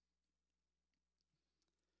sometimes?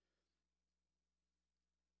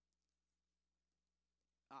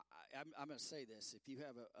 I'm going to say this. If you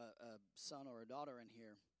have a son or a daughter in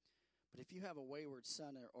here, but if you have a wayward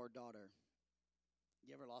son or daughter,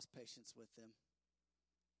 you ever lost patience with them?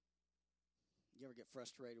 You ever get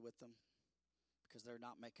frustrated with them because they're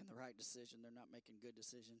not making the right decision? They're not making good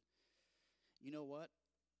decision. You know what?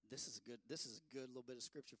 This is a good little bit of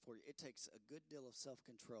scripture for you. It takes a good deal of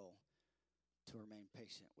self-control to remain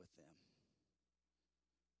patient with them.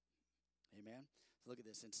 Amen. So look at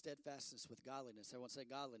this. In steadfastness with godliness. Everyone say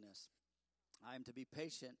godliness. I am to be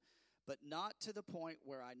patient, but not to the point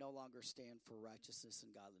where I no longer stand for righteousness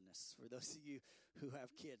and godliness. For those of you who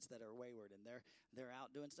have kids that are wayward and they're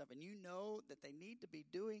out doing stuff, and you know that they need to be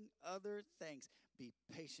doing other things, be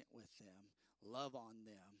patient with them. Love on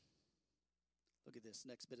them. Look at this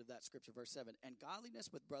next bit of that scripture, verse 7. And godliness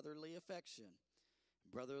with brotherly affection.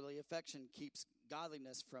 Brotherly affection keeps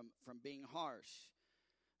godliness from being harsh.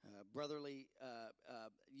 Brotherly,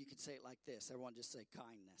 you could say it like this. Everyone just say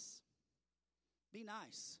kindness. Be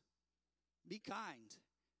nice. Be kind.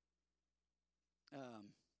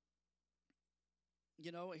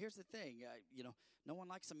 Here's the thing. No one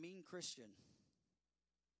likes a mean Christian.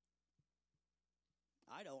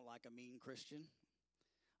 I don't like a mean Christian.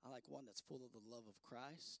 I like one that's full of the love of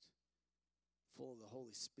Christ, full of the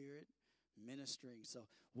Holy Spirit, ministering. So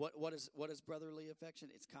what is brotherly affection?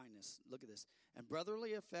 It's kindness. Look at this. And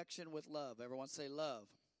brotherly affection with love. Everyone say love.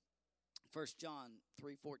 1 John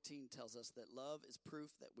 3:14 tells us that love is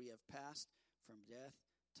proof that we have passed from death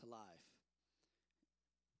to life.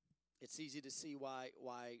 It's easy to see why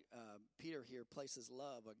Peter here places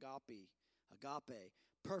love, agape,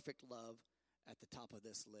 perfect love, at the top of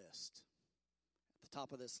this list. At the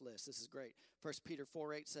top of this list. This is great. 1 Peter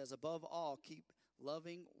 4:8 says, above all, keep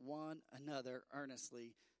loving one another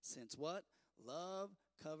earnestly, since what? Love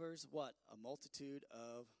covers what? A multitude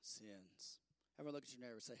of sins. Everyone look at your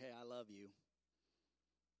neighbor and say, hey, I love you.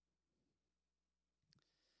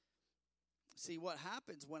 See, what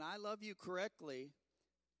happens when I love you correctly,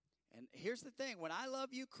 and here's the thing, when I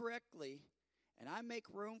love you correctly and I make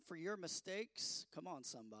room for your mistakes, come on,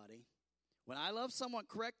 somebody. When I love someone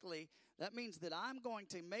correctly, that means that I'm going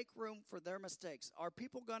to make room for their mistakes. Are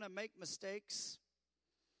people going to make mistakes?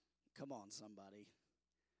 Come on, somebody.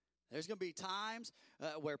 There's going to be times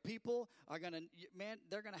where people are going to,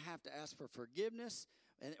 they're going to have to ask for forgiveness,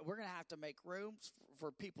 and we're going to have to make room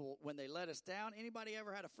for people when they let us down. Anybody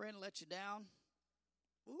ever had a friend let you down?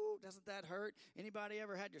 Ooh, doesn't that hurt? Anybody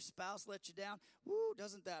ever had your spouse let you down? Ooh,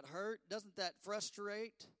 doesn't that hurt? Doesn't that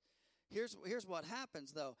frustrate? Here's what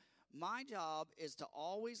happens, though. My job is to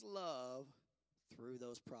always love through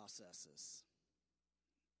those processes.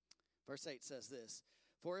 Verse 8 says this,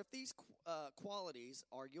 for if these qualities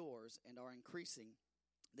are yours and are increasing,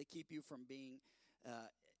 they keep you from being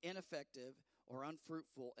ineffective or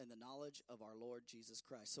unfruitful in the knowledge of our Lord Jesus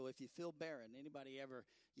Christ. So if you feel barren, anybody ever,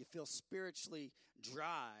 you feel spiritually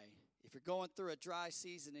dry, if you're going through a dry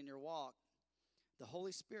season in your walk, the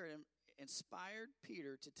Holy Spirit inspired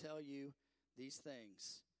Peter to tell you these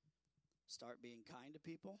things. Start being kind to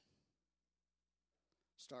people.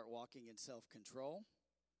 Start walking in self-control.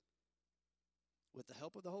 With the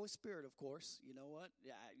help of the Holy Spirit, of course. You know what?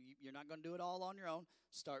 Yeah, you're not going to do it all on your own.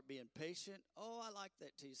 Start being patient. Oh, I like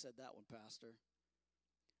that till you said that one, Pastor.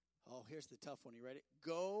 Oh, here's the tough one. You ready?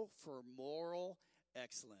 Go for moral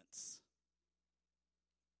excellence.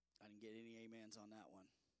 I didn't get any amens on that one.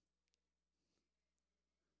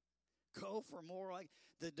 Go for moral.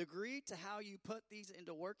 The degree to how you put these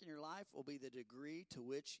into work in your life will be the degree to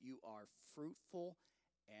which you are fruitful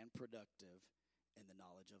and productive in the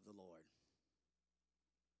knowledge of the Lord.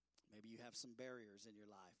 Maybe you have some barriers in your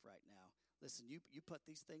life right now. Listen, you put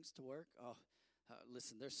these things to work.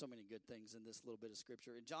 Listen, there's so many good things in this little bit of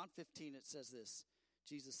scripture. In John 15, it says this.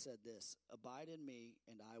 Jesus said this, abide in me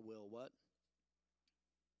and I will what?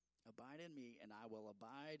 Abide in me and I will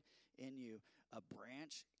abide in you. A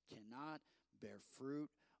branch cannot bear fruit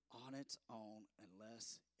on its own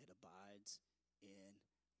unless it abides in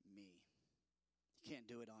me. You can't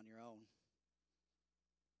do it on your own.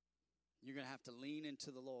 You're going to have to lean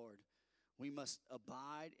into the Lord. We must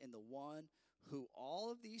abide in the one who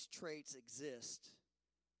all of these traits exist.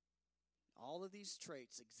 All of these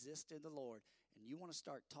traits exist in the Lord. And you want to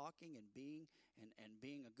start talking and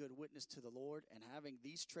being a good witness to the Lord and having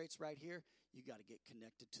these traits right here, you got to get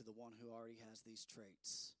connected to the one who already has these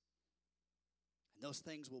traits. And those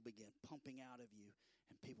things will begin pumping out of you,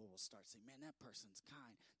 and people will start saying, man, that person's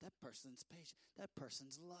kind, that person's patient, that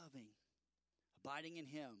person's loving. Abiding in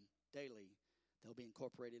him daily, they'll be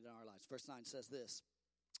incorporated in our lives. Verse 9 says this,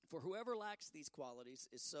 for whoever lacks these qualities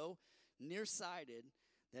is so nearsighted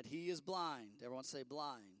that he is blind. Everyone say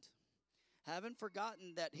blind. Having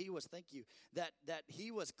forgotten that he was, thank you, that he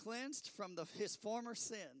was cleansed from his former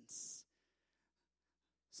sins.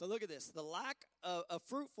 So look at this. The lack of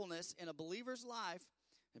fruitfulness in a believer's life,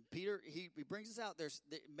 and Peter, he brings this out.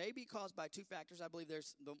 It may be caused by two factors. I believe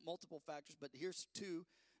there's the multiple factors, but here's two.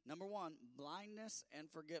 Number one, blindness and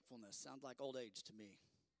forgetfulness. Sounds like old age to me.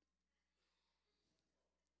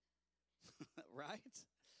 Right?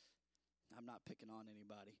 I'm not picking on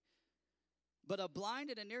anybody. But a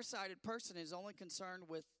blinded and nearsighted person is only concerned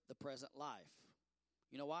with the present life.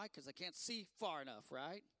 You know why? Because they can't see far enough,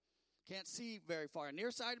 right? Can't see very far. A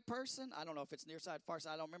nearsighted person, I don't know if it's nearsighted,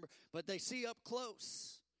 farsighted, I don't remember, but they see up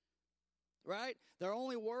close, right? They're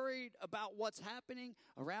only worried about what's happening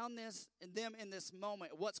around them in this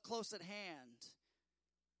moment, what's close at hand.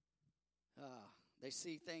 They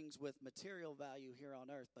see things with material value here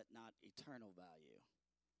on earth, but not eternal value.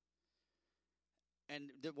 And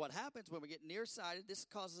what happens when we get nearsighted, this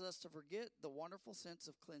causes us to forget the wonderful sense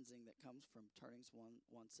of cleansing that comes from turning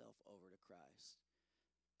oneself over to Christ.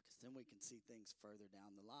 Because then we can see things further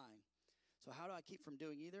down the line. So how do I keep from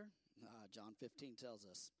doing either? John 15 tells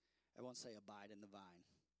us. Everyone say, abide in the vine.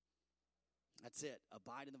 That's it,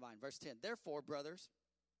 abide in the vine. Verse 10, therefore, brothers,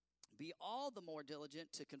 be all the more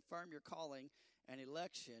diligent to confirm your calling and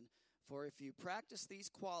election, for if you practice these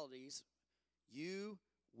qualities, you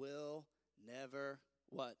will never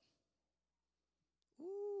what?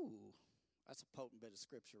 Ooh, that's a potent bit of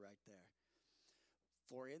scripture right there.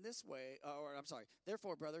 For in this way,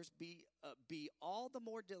 therefore, brothers, be all the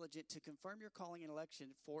more diligent to confirm your calling and election,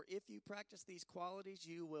 for if you practice these qualities,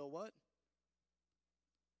 you will what?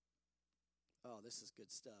 Oh, this is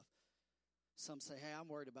good stuff. Some say, hey, I'm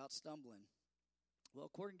worried about stumbling. Well,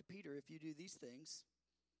 according to Peter, if you do these things,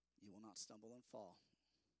 you will not stumble and fall.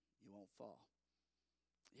 You won't fall.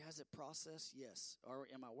 Yeah, is it process? Yes. Or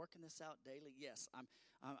am I working this out daily? Yes,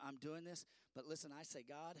 I'm doing this. But listen, I say,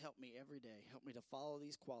 God, help me every day. Help me to follow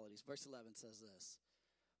these qualities. Verse 11 says this.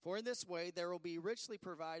 For in this way there will be richly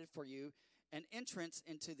provided for you an entrance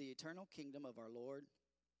into the eternal kingdom of our Lord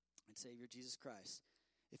and Savior Jesus Christ.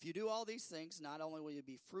 If you do all these things, not only will you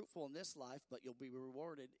be fruitful in this life, but you'll be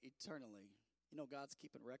rewarded eternally. You know, God's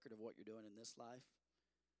keeping record of what you're doing in this life.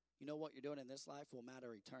 You know what you're doing in this life will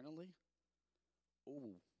matter eternally.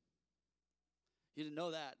 Ooh. You didn't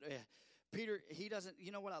know that. Peter, he doesn't,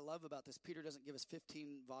 you know what I love about this? Peter doesn't give us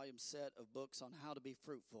 15-volume set of books on how to be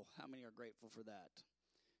fruitful. How many are grateful for that?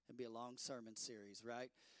 It'd be a long sermon series,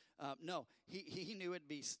 right? No, he knew it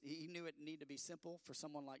needed to be simple for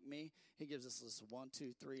someone like me. He gives us this 1,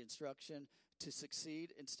 2, 3 instruction to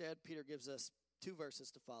succeed. Instead, Peter gives us 2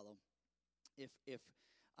 verses to follow. If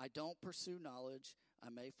I don't pursue knowledge, I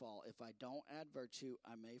may fall. If I don't add virtue,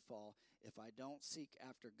 I may fall. If I don't seek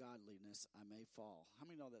after godliness, I may fall. How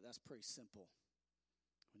many know that that's pretty simple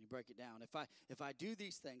when you break it down? If I do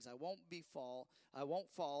these things, I won't fall,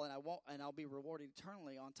 and I'll be rewarded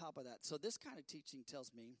eternally on top of that. So this kind of teaching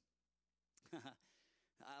tells me,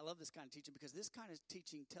 I love this kind of teaching because this kind of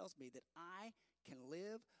teaching tells me that I can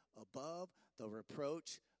live above the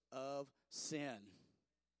reproach of sin.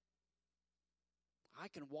 I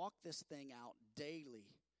can walk this thing out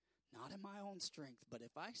daily, not in my own strength, but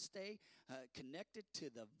if I stay connected to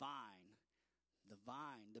the vine,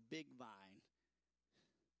 the big vine,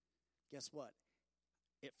 guess what?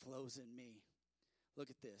 It flows in me. Look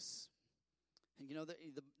at this. And you know,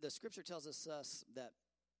 the scripture tells us that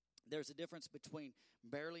there's a difference between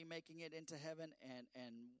barely making it into heaven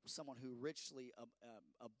and someone who richly,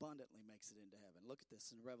 abundantly makes it into heaven. Look at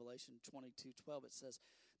this in Revelation 22:12. It says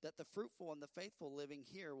that the fruitful and the faithful living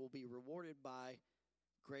here will be rewarded by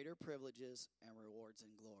greater privileges and rewards in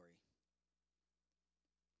glory.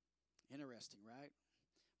 Interesting, right?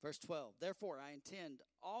 Verse 12, therefore I intend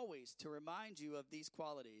always to remind you of these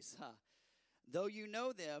qualities, though you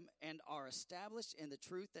know them and are established in the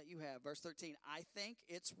truth that you have. Verse 13, I think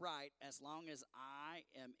it's right, as long as I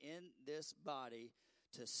am in this body,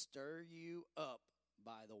 to stir you up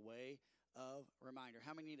by the way of reminder.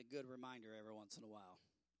 How many need a good reminder every once in a while?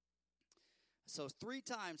 So 3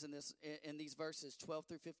 times in these verses 12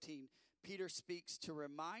 through 15, Peter speaks to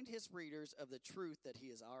remind his readers of the truth that he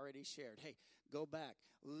has already shared. Hey, go back,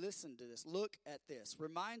 listen to this, look at this.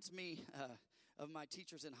 Reminds me of my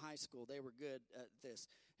teachers in high school. They were good at this.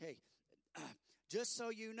 Hey, just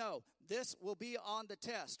so you know, this will be on the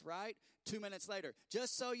test, right? 2 minutes later,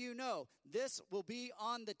 just so you know, this will be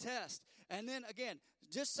on the test. And then again,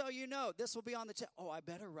 just so you know, this will be on the test. Oh, I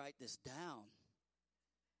better write this down.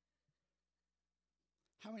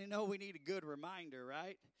 How many know we need a good reminder,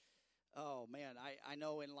 right? Oh, man, I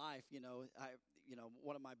know in life,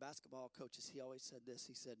 one of my basketball coaches, he always said this.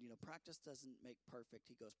 He said, practice doesn't make perfect.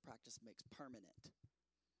 He goes, practice makes permanent.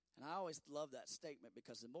 And I always love that statement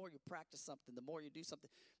because the more you practice something, the more you do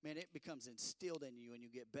something, man, it becomes instilled in you and you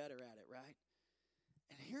get better at it, right?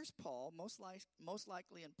 And here's Paul, most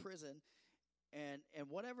likely in prison, and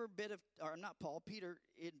whatever bit of, or not Paul, Peter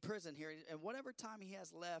in prison here, and whatever time he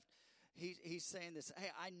has left, he's saying this,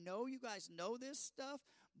 hey, I know you guys know this stuff,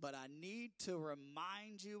 but I need to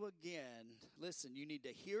remind you again. Listen, you need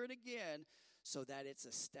to hear it again so that it's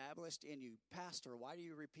established in you. Pastor, why do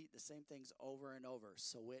you repeat the same things over and over?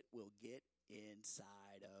 So it will get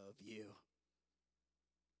inside of you.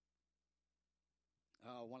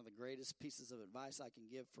 One of the greatest pieces of advice I can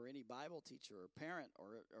give for any Bible teacher or parent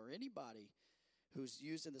or anybody who's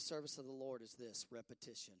used in the service of the Lord is this: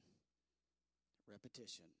 repetition.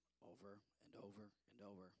 Repetition over and over and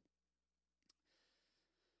over.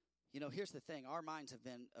 Here's the thing. Our minds have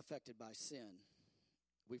been affected by sin.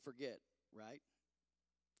 We forget, right?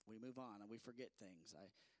 We move on and we forget things.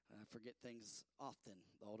 I forget things often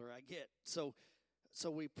the older I get. So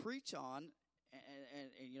we preach on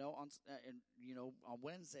on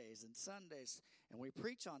Wednesdays and Sundays, and we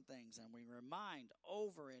preach on things and we remind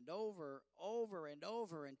over and over and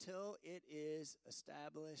over until it is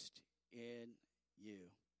established in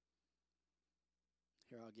you.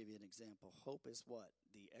 Here, I'll give you an example. Hope is what?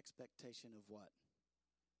 The expectation of what?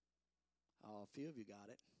 Oh, a few of you got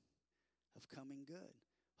it. Of coming good.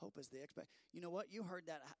 Hope is the expect. You know what? You heard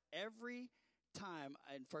that every time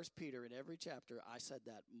in 1 Peter, in every chapter, I said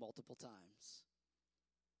that multiple times.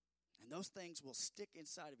 And those things will stick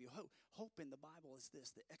inside of you. Hope in the Bible is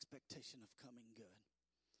this: the expectation of coming good.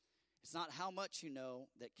 It's not how much you know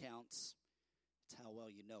that counts. It's how well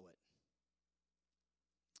you know it.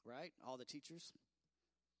 Right? All the teachers?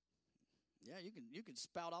 Yeah, you can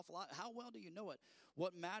spout off a lot. How well do you know it?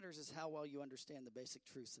 What matters is how well you understand the basic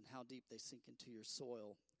truths and how deep they sink into your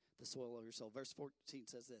soil, the soil of your soul. Verse 14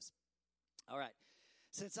 says this. All right.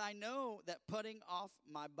 Since I know that putting off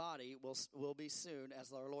my body will be soon,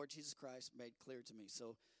 as our Lord Jesus Christ made clear to me.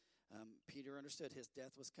 So Peter understood his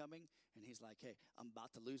death was coming, and he's like, hey, I'm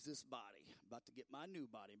about to lose this body. I'm about to get my new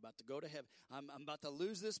body. I'm about to go to heaven. I'm about to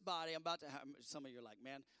lose this body. Some of you are like,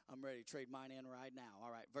 man, I'm ready to trade mine in right now. All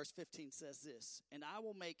right, verse 15 says this: and I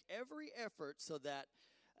will make every effort so that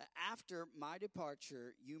after my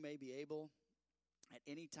departure, you may be able at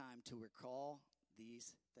any time to recall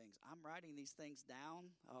these things. I'm writing these things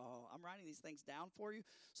down. I'm writing these things down for you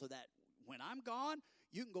so that when I'm gone,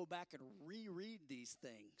 you can go back and reread these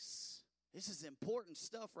things. This is important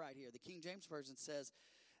stuff right here. The King James Version says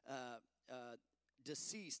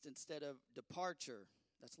deceased instead of departure.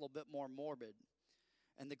 That's a little bit more morbid.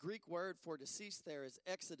 And the Greek word for deceased there is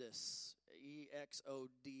exodus,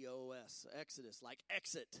 E-X-O-D-O-S, exodus, like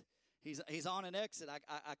exit. He's on an exit.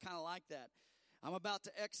 I kind of like that. I'm about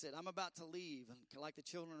to exit. I'm about to leave. And like the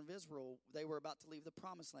children of Israel, they were about to leave the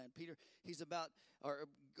promised land. Peter, he's about, or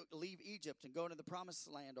leave Egypt and go into the promised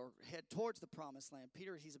land or head towards the promised land.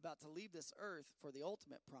 Peter, he's about to leave this earth for the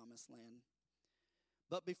ultimate promised land.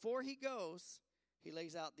 But before he goes, he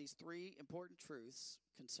lays out these 3 important truths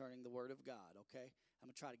concerning the Word of God, okay? I'm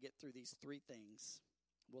going to try to get through these 3 things.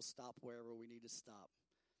 We'll stop wherever we need to stop.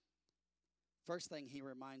 First thing he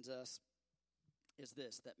reminds us is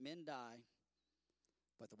this: that men die,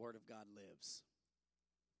 but the Word of God lives.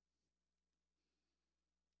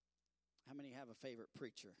 How many have a favorite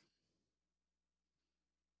preacher?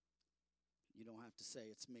 You don't have to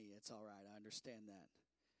say it's me. It's all right. I understand that.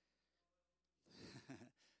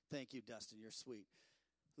 Thank you, Dustin. You're sweet.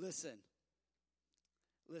 Listen.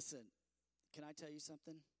 Can I tell you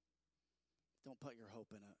something? Don't put your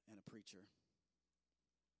hope in a preacher.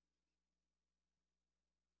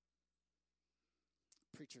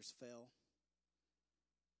 Preachers fail.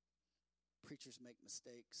 Preachers make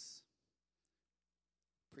mistakes.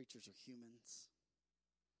 Preachers are humans.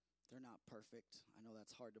 They're not perfect. I know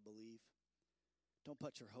that's hard to believe. Don't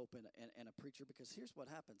put your hope in a preacher, because here's what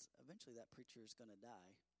happens. Eventually that preacher is going to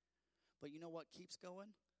die. But you know what keeps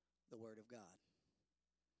going? The Word of God.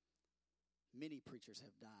 Many preachers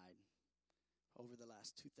have died over the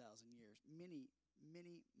last 2,000 years. Many,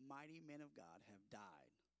 many mighty men of God have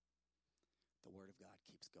died. The word of God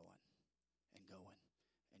keeps going and going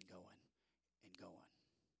and going and going.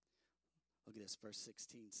 Look at this. Verse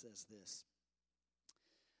 16 says this.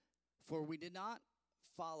 For we did not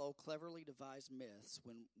follow cleverly devised myths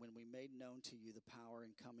when we made known to you the power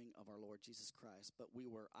and coming of our Lord Jesus Christ, but we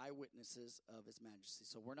were eyewitnesses of his majesty.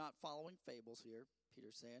 So we're not following fables here,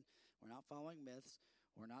 Peter's saying. We're not following myths.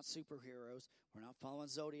 We're not superheroes. We're not following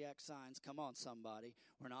zodiac signs. Come on, somebody.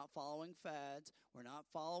 We're not following fads. We're not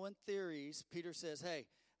following theories. Peter says, hey,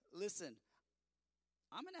 listen,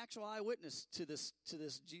 I'm an actual eyewitness to this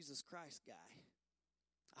Jesus Christ guy.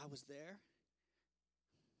 I was there.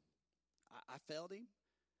 I felt him.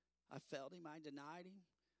 I denied him.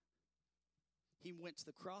 He went to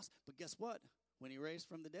the cross. But guess what? When he raised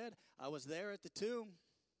from the dead, I was there at the tomb.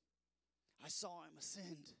 I saw him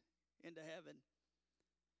ascend into heaven.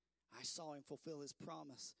 I saw him fulfill his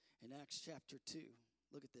promise in Acts chapter 2.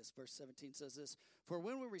 Look at this. Verse 17 says this. For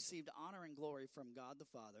when we received honor and glory from God the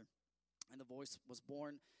Father, and the voice was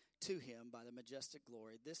borne to him by the majestic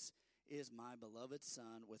glory, this is my beloved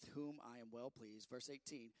Son, with whom I am well pleased. Verse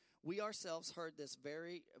 18, we ourselves heard this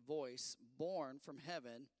very voice born from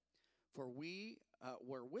heaven, for we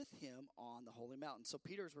were with him on the holy mountain. So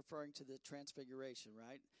Peter is referring to the transfiguration,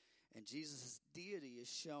 right? And Jesus' deity is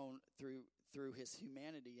shown through his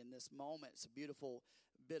humanity in this moment. It's a beautiful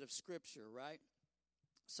bit of scripture, right?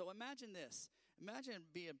 So imagine this. Imagine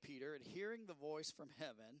being Peter and hearing the voice from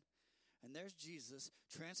heaven. And there's Jesus,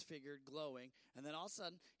 transfigured, glowing. And then all of a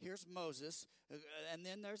sudden, here's Moses. And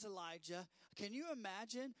then there's Elijah. Can you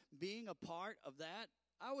imagine being a part of that?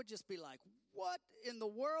 I would just be like, what in the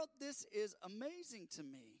world? This is amazing to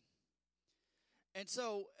me. And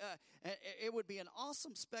so it would be an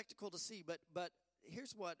awesome spectacle to see. But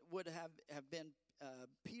here's what would have been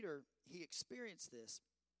Peter. He experienced this.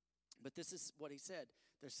 But this is what he said.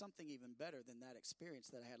 There's something even better than that experience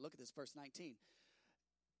that I had. Look at this, verse 19.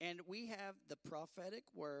 And we have the prophetic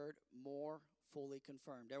word more fully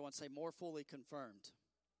confirmed. Everyone say, more fully confirmed.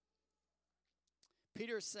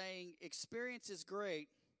 Peter is saying experience is great,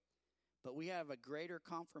 but we have a greater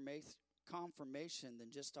confirmation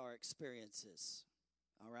than just our experiences.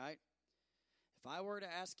 All right? If I were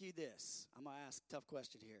to ask you this, I'm going to ask a tough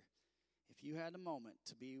question here. If you had a moment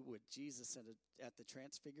to be with Jesus at the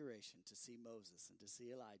transfiguration, to see Moses and to see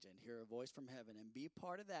Elijah and hear a voice from heaven and be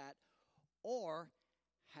part of that, or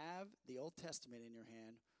have the Old Testament in your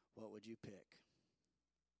hand, what would you pick?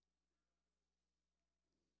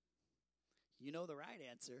 You know the right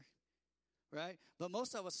answer, right? But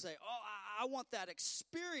most of us say, oh, I want that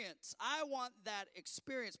experience. I want that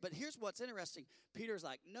experience. But here's what's interesting. Peter's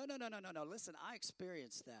like, no. Listen, I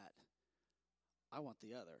experienced that. I want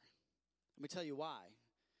the other. Let me tell you why.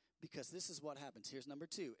 Because this is what happens. Here's number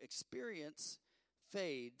 2. Experience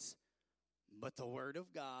fades, but the word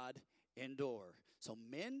of God endure. So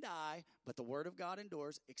men die, but the word of God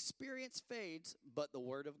endures. Experience fades, but the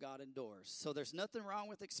word of God endures. So there's nothing wrong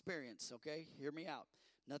with experience, okay? Hear me out.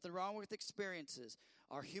 Nothing wrong with experiences.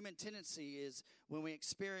 Our human tendency is when we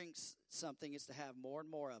experience something is to have more and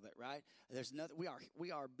more of it, right? There's nothing.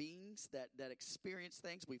 We are beings that experience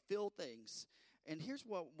things. We feel things. And here's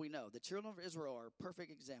what we know. The children of Israel are a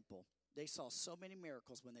perfect example. They saw so many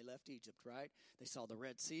miracles when they left Egypt, right? They saw the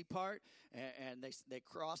Red Sea part, and they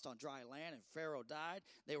crossed on dry land, and Pharaoh died.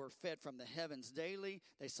 They were fed from the heavens daily.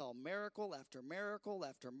 They saw miracle after miracle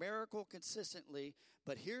after miracle consistently.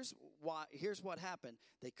 But here's what happened.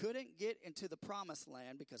 They couldn't get into the promised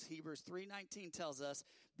land because Hebrews 3:19 tells us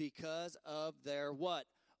because of their what?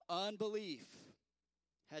 Unbelief.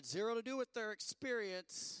 Had zero to do with their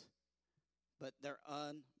experience, but their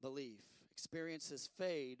unbelief. Experiences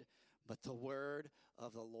fade, but the word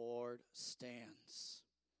of the Lord stands.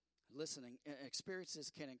 Listening,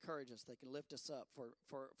 experiences can encourage us. They can lift us up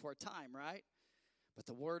for a time, right? But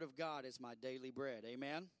the word of God is my daily bread.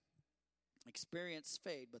 Amen? Experience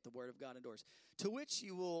fade, but the word of God endures. To which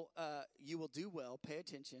you will do well, pay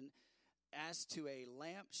attention, as to a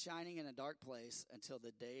lamp shining in a dark place until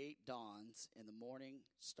the day dawns and the morning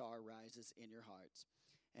star rises in your hearts.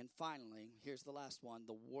 And finally, here's the last one.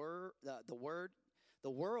 The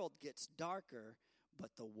world gets darker,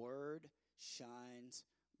 but the word shines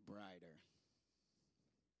brighter.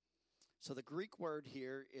 So the Greek word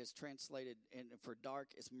here is translated for dark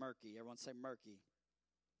is murky. Everyone say murky.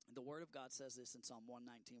 The word of God says this in Psalm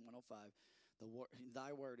 119, 105.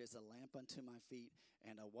 Thy word is a lamp unto my feet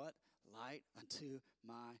and a what? Light unto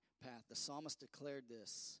my path. The psalmist declared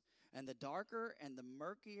this. And the darker and the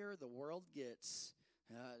murkier the world gets,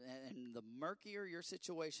 And the murkier your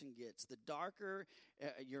situation gets, the darker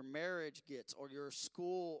your marriage gets, or your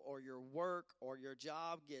school, or your work, or your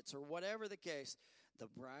job gets, or whatever the case, the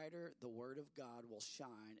brighter the Word of God will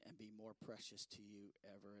shine and be more precious to you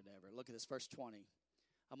ever and ever. Look at this, verse 20.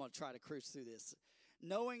 I'm going to try to cruise through this.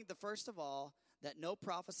 Knowing the first of all that no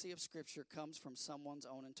prophecy of Scripture comes from someone's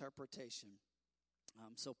own interpretation.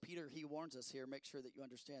 So Peter, he warns us here, make sure that you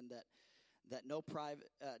understand that no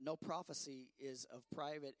prophecy is of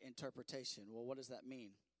private interpretation. Well, what does that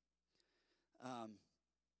mean?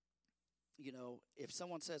 If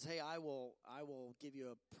someone says, "Hey, I will give you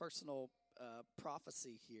a personal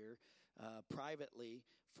prophecy here privately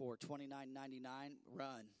for $29.99,"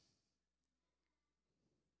 run.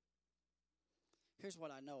 Here's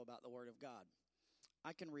what I know about the Word of God.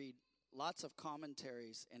 I can read lots of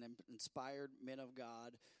commentaries and inspired men of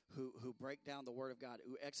God who break down the Word of God,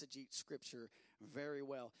 who exegete Scripture very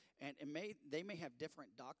well. And they may have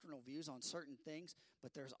different doctrinal views on certain things,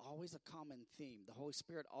 but there's always a common theme. The Holy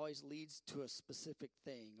Spirit always leads to a specific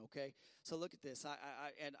thing, okay? So look at this.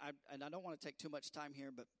 I don't want to take too much time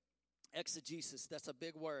here, but exegesis, that's a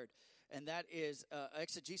big word. And that is,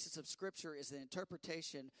 exegesis of Scripture is the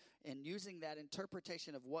interpretation, and using that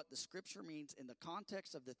interpretation of what the Scripture means in the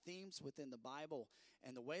context of the themes within the Bible.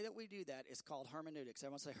 And the way that we do that is called hermeneutics.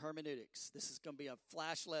 Everyone say hermeneutics. This is going to be a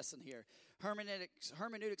flash lesson here.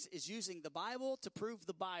 Hermeneutics is using the Bible to prove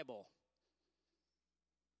the Bible.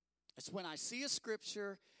 It's when I see a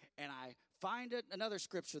Scripture and I find another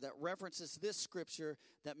Scripture that references this Scripture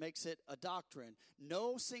that makes it a doctrine.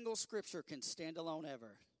 No single Scripture can stand alone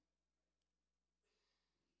ever.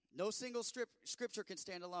 No single Scripture can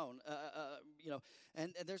stand alone.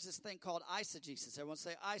 And there's this thing called eisegesis. Everyone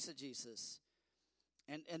say eisegesis.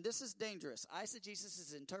 And this is dangerous. Eisegesis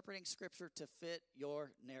is interpreting Scripture to fit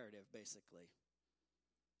your narrative, basically.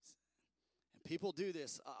 And people do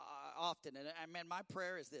this often. And my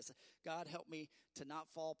prayer is this: God, help me to not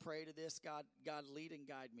fall prey to this. God, lead and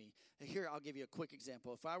guide me. Here, I'll give you a quick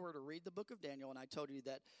example. If I were to read the book of Daniel, and I told you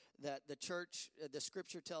that the church, the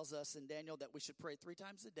Scripture tells us in Daniel that we should pray 3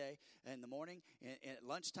 times a day, in the morning, and at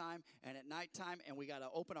lunchtime, and at nighttime, and we got to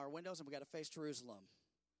open our windows and we got to face Jerusalem.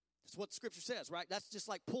 That's what Scripture says, right? That's just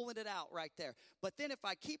like pulling it out right there. But then if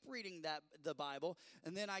I keep reading the Bible,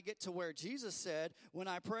 and then I get to where Jesus said, when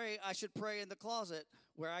I pray, I should pray in the closet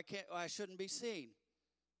where I shouldn't be seen.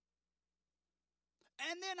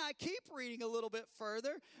 And then I keep reading a little bit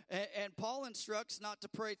further, and Paul instructs not to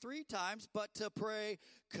pray 3 times, but to pray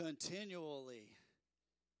continually.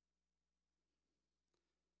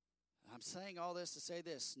 I'm saying all this to say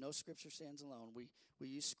this: no Scripture stands alone. We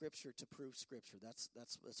use Scripture to prove Scripture. That's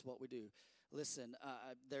what we do. Listen,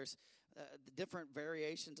 there's the different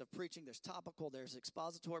variations of preaching. There's topical, there's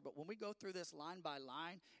expository, but when we go through this line by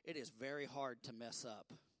line, it is very hard to mess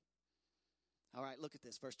up. All right, look at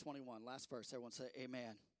this, verse 21, last verse. Everyone say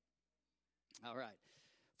amen. All right.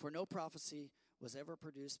 For no prophecy was ever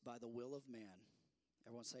produced by the will of man.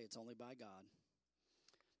 Everyone say it's only by God.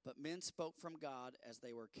 But men spoke from God as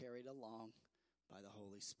they were carried along by the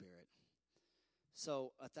Holy Spirit.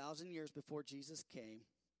 So 1,000 years before Jesus came,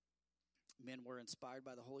 men were inspired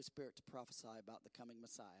by the Holy Spirit to prophesy about the coming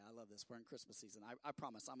Messiah. I love this. We're in Christmas season. I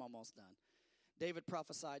promise I'm almost done. David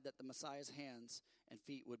prophesied that the Messiah's hands and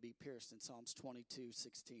feet would be pierced in Psalms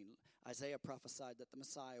 22:16. Isaiah prophesied that the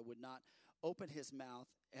Messiah would not open his mouth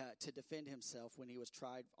to defend himself when he was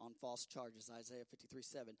tried on false charges, Isaiah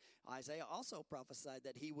 53:7. Isaiah also prophesied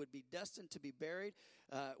that he would be destined to be buried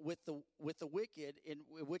with the wicked, in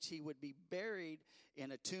which he would be buried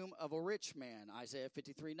in a tomb of a rich man, Isaiah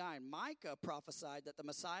 53:9. Micah prophesied that the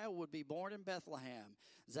Messiah would be born in Bethlehem.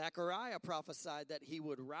 Zechariah prophesied that he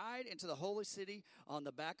would ride into the holy city on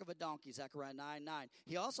the back of a donkey, Zechariah 9:9.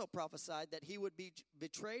 He also prophesied that he would be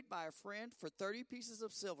betrayed by a friend for 30 pieces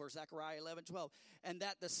of silver, Zechariah 11:12, and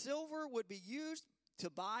that the silver would be used to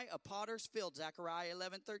buy a potter's field, Zechariah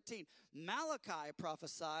 11:13. Malachi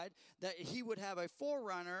prophesied that he would have a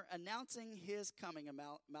forerunner announcing his coming, in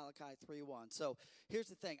Malachi 3:1. So here's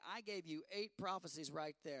the thing. I gave you 8 prophecies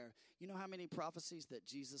right there. You know how many prophecies that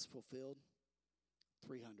Jesus fulfilled?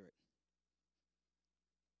 300.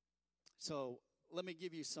 So let me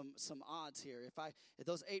give you some odds here. If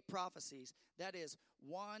those 8 prophecies, that is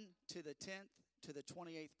 1 to the 10th to the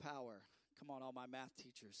 28th power. Come on, all my math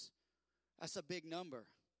teachers. That's a big number.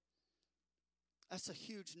 That's a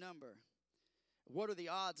huge number. What are the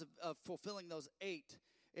odds of fulfilling those 8?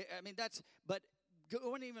 But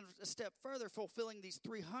going even a step further, fulfilling these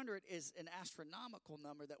 300 is an astronomical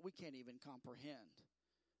number that we can't even comprehend.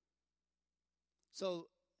 So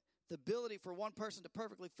the ability for one person to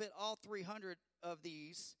perfectly fit all 300 of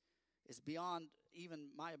these is beyond even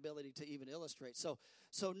my ability to even illustrate. So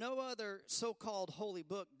no other so-called holy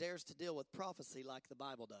book dares to deal with prophecy like the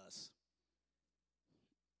Bible does.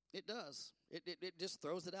 It does. It just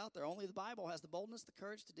throws it out there. Only the Bible has the boldness, the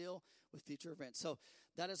courage to deal with future events. So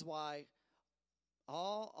that is why,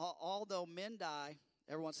 although men die,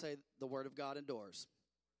 everyone say the Word of God endures.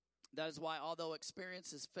 That is why, although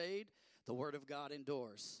experiences fade, the Word of God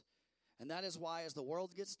endures. And that is why, as the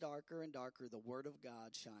world gets darker and darker, the Word of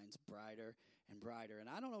God shines brighter and brighter. And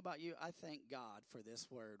I don't know about you, I thank God for this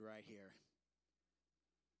word right here.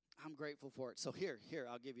 I'm grateful for it. So here,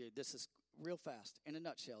 I'll give you, this is real fast. In a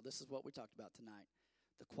nutshell, this is what we talked about tonight.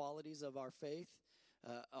 The qualities of our faith,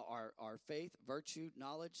 our faith, virtue,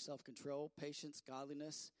 knowledge, self-control, patience,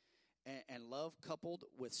 godliness, and love coupled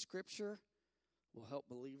with Scripture will help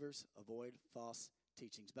believers avoid false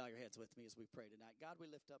teachings. Bow your heads with me as we pray tonight. God, we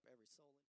lift up every soul.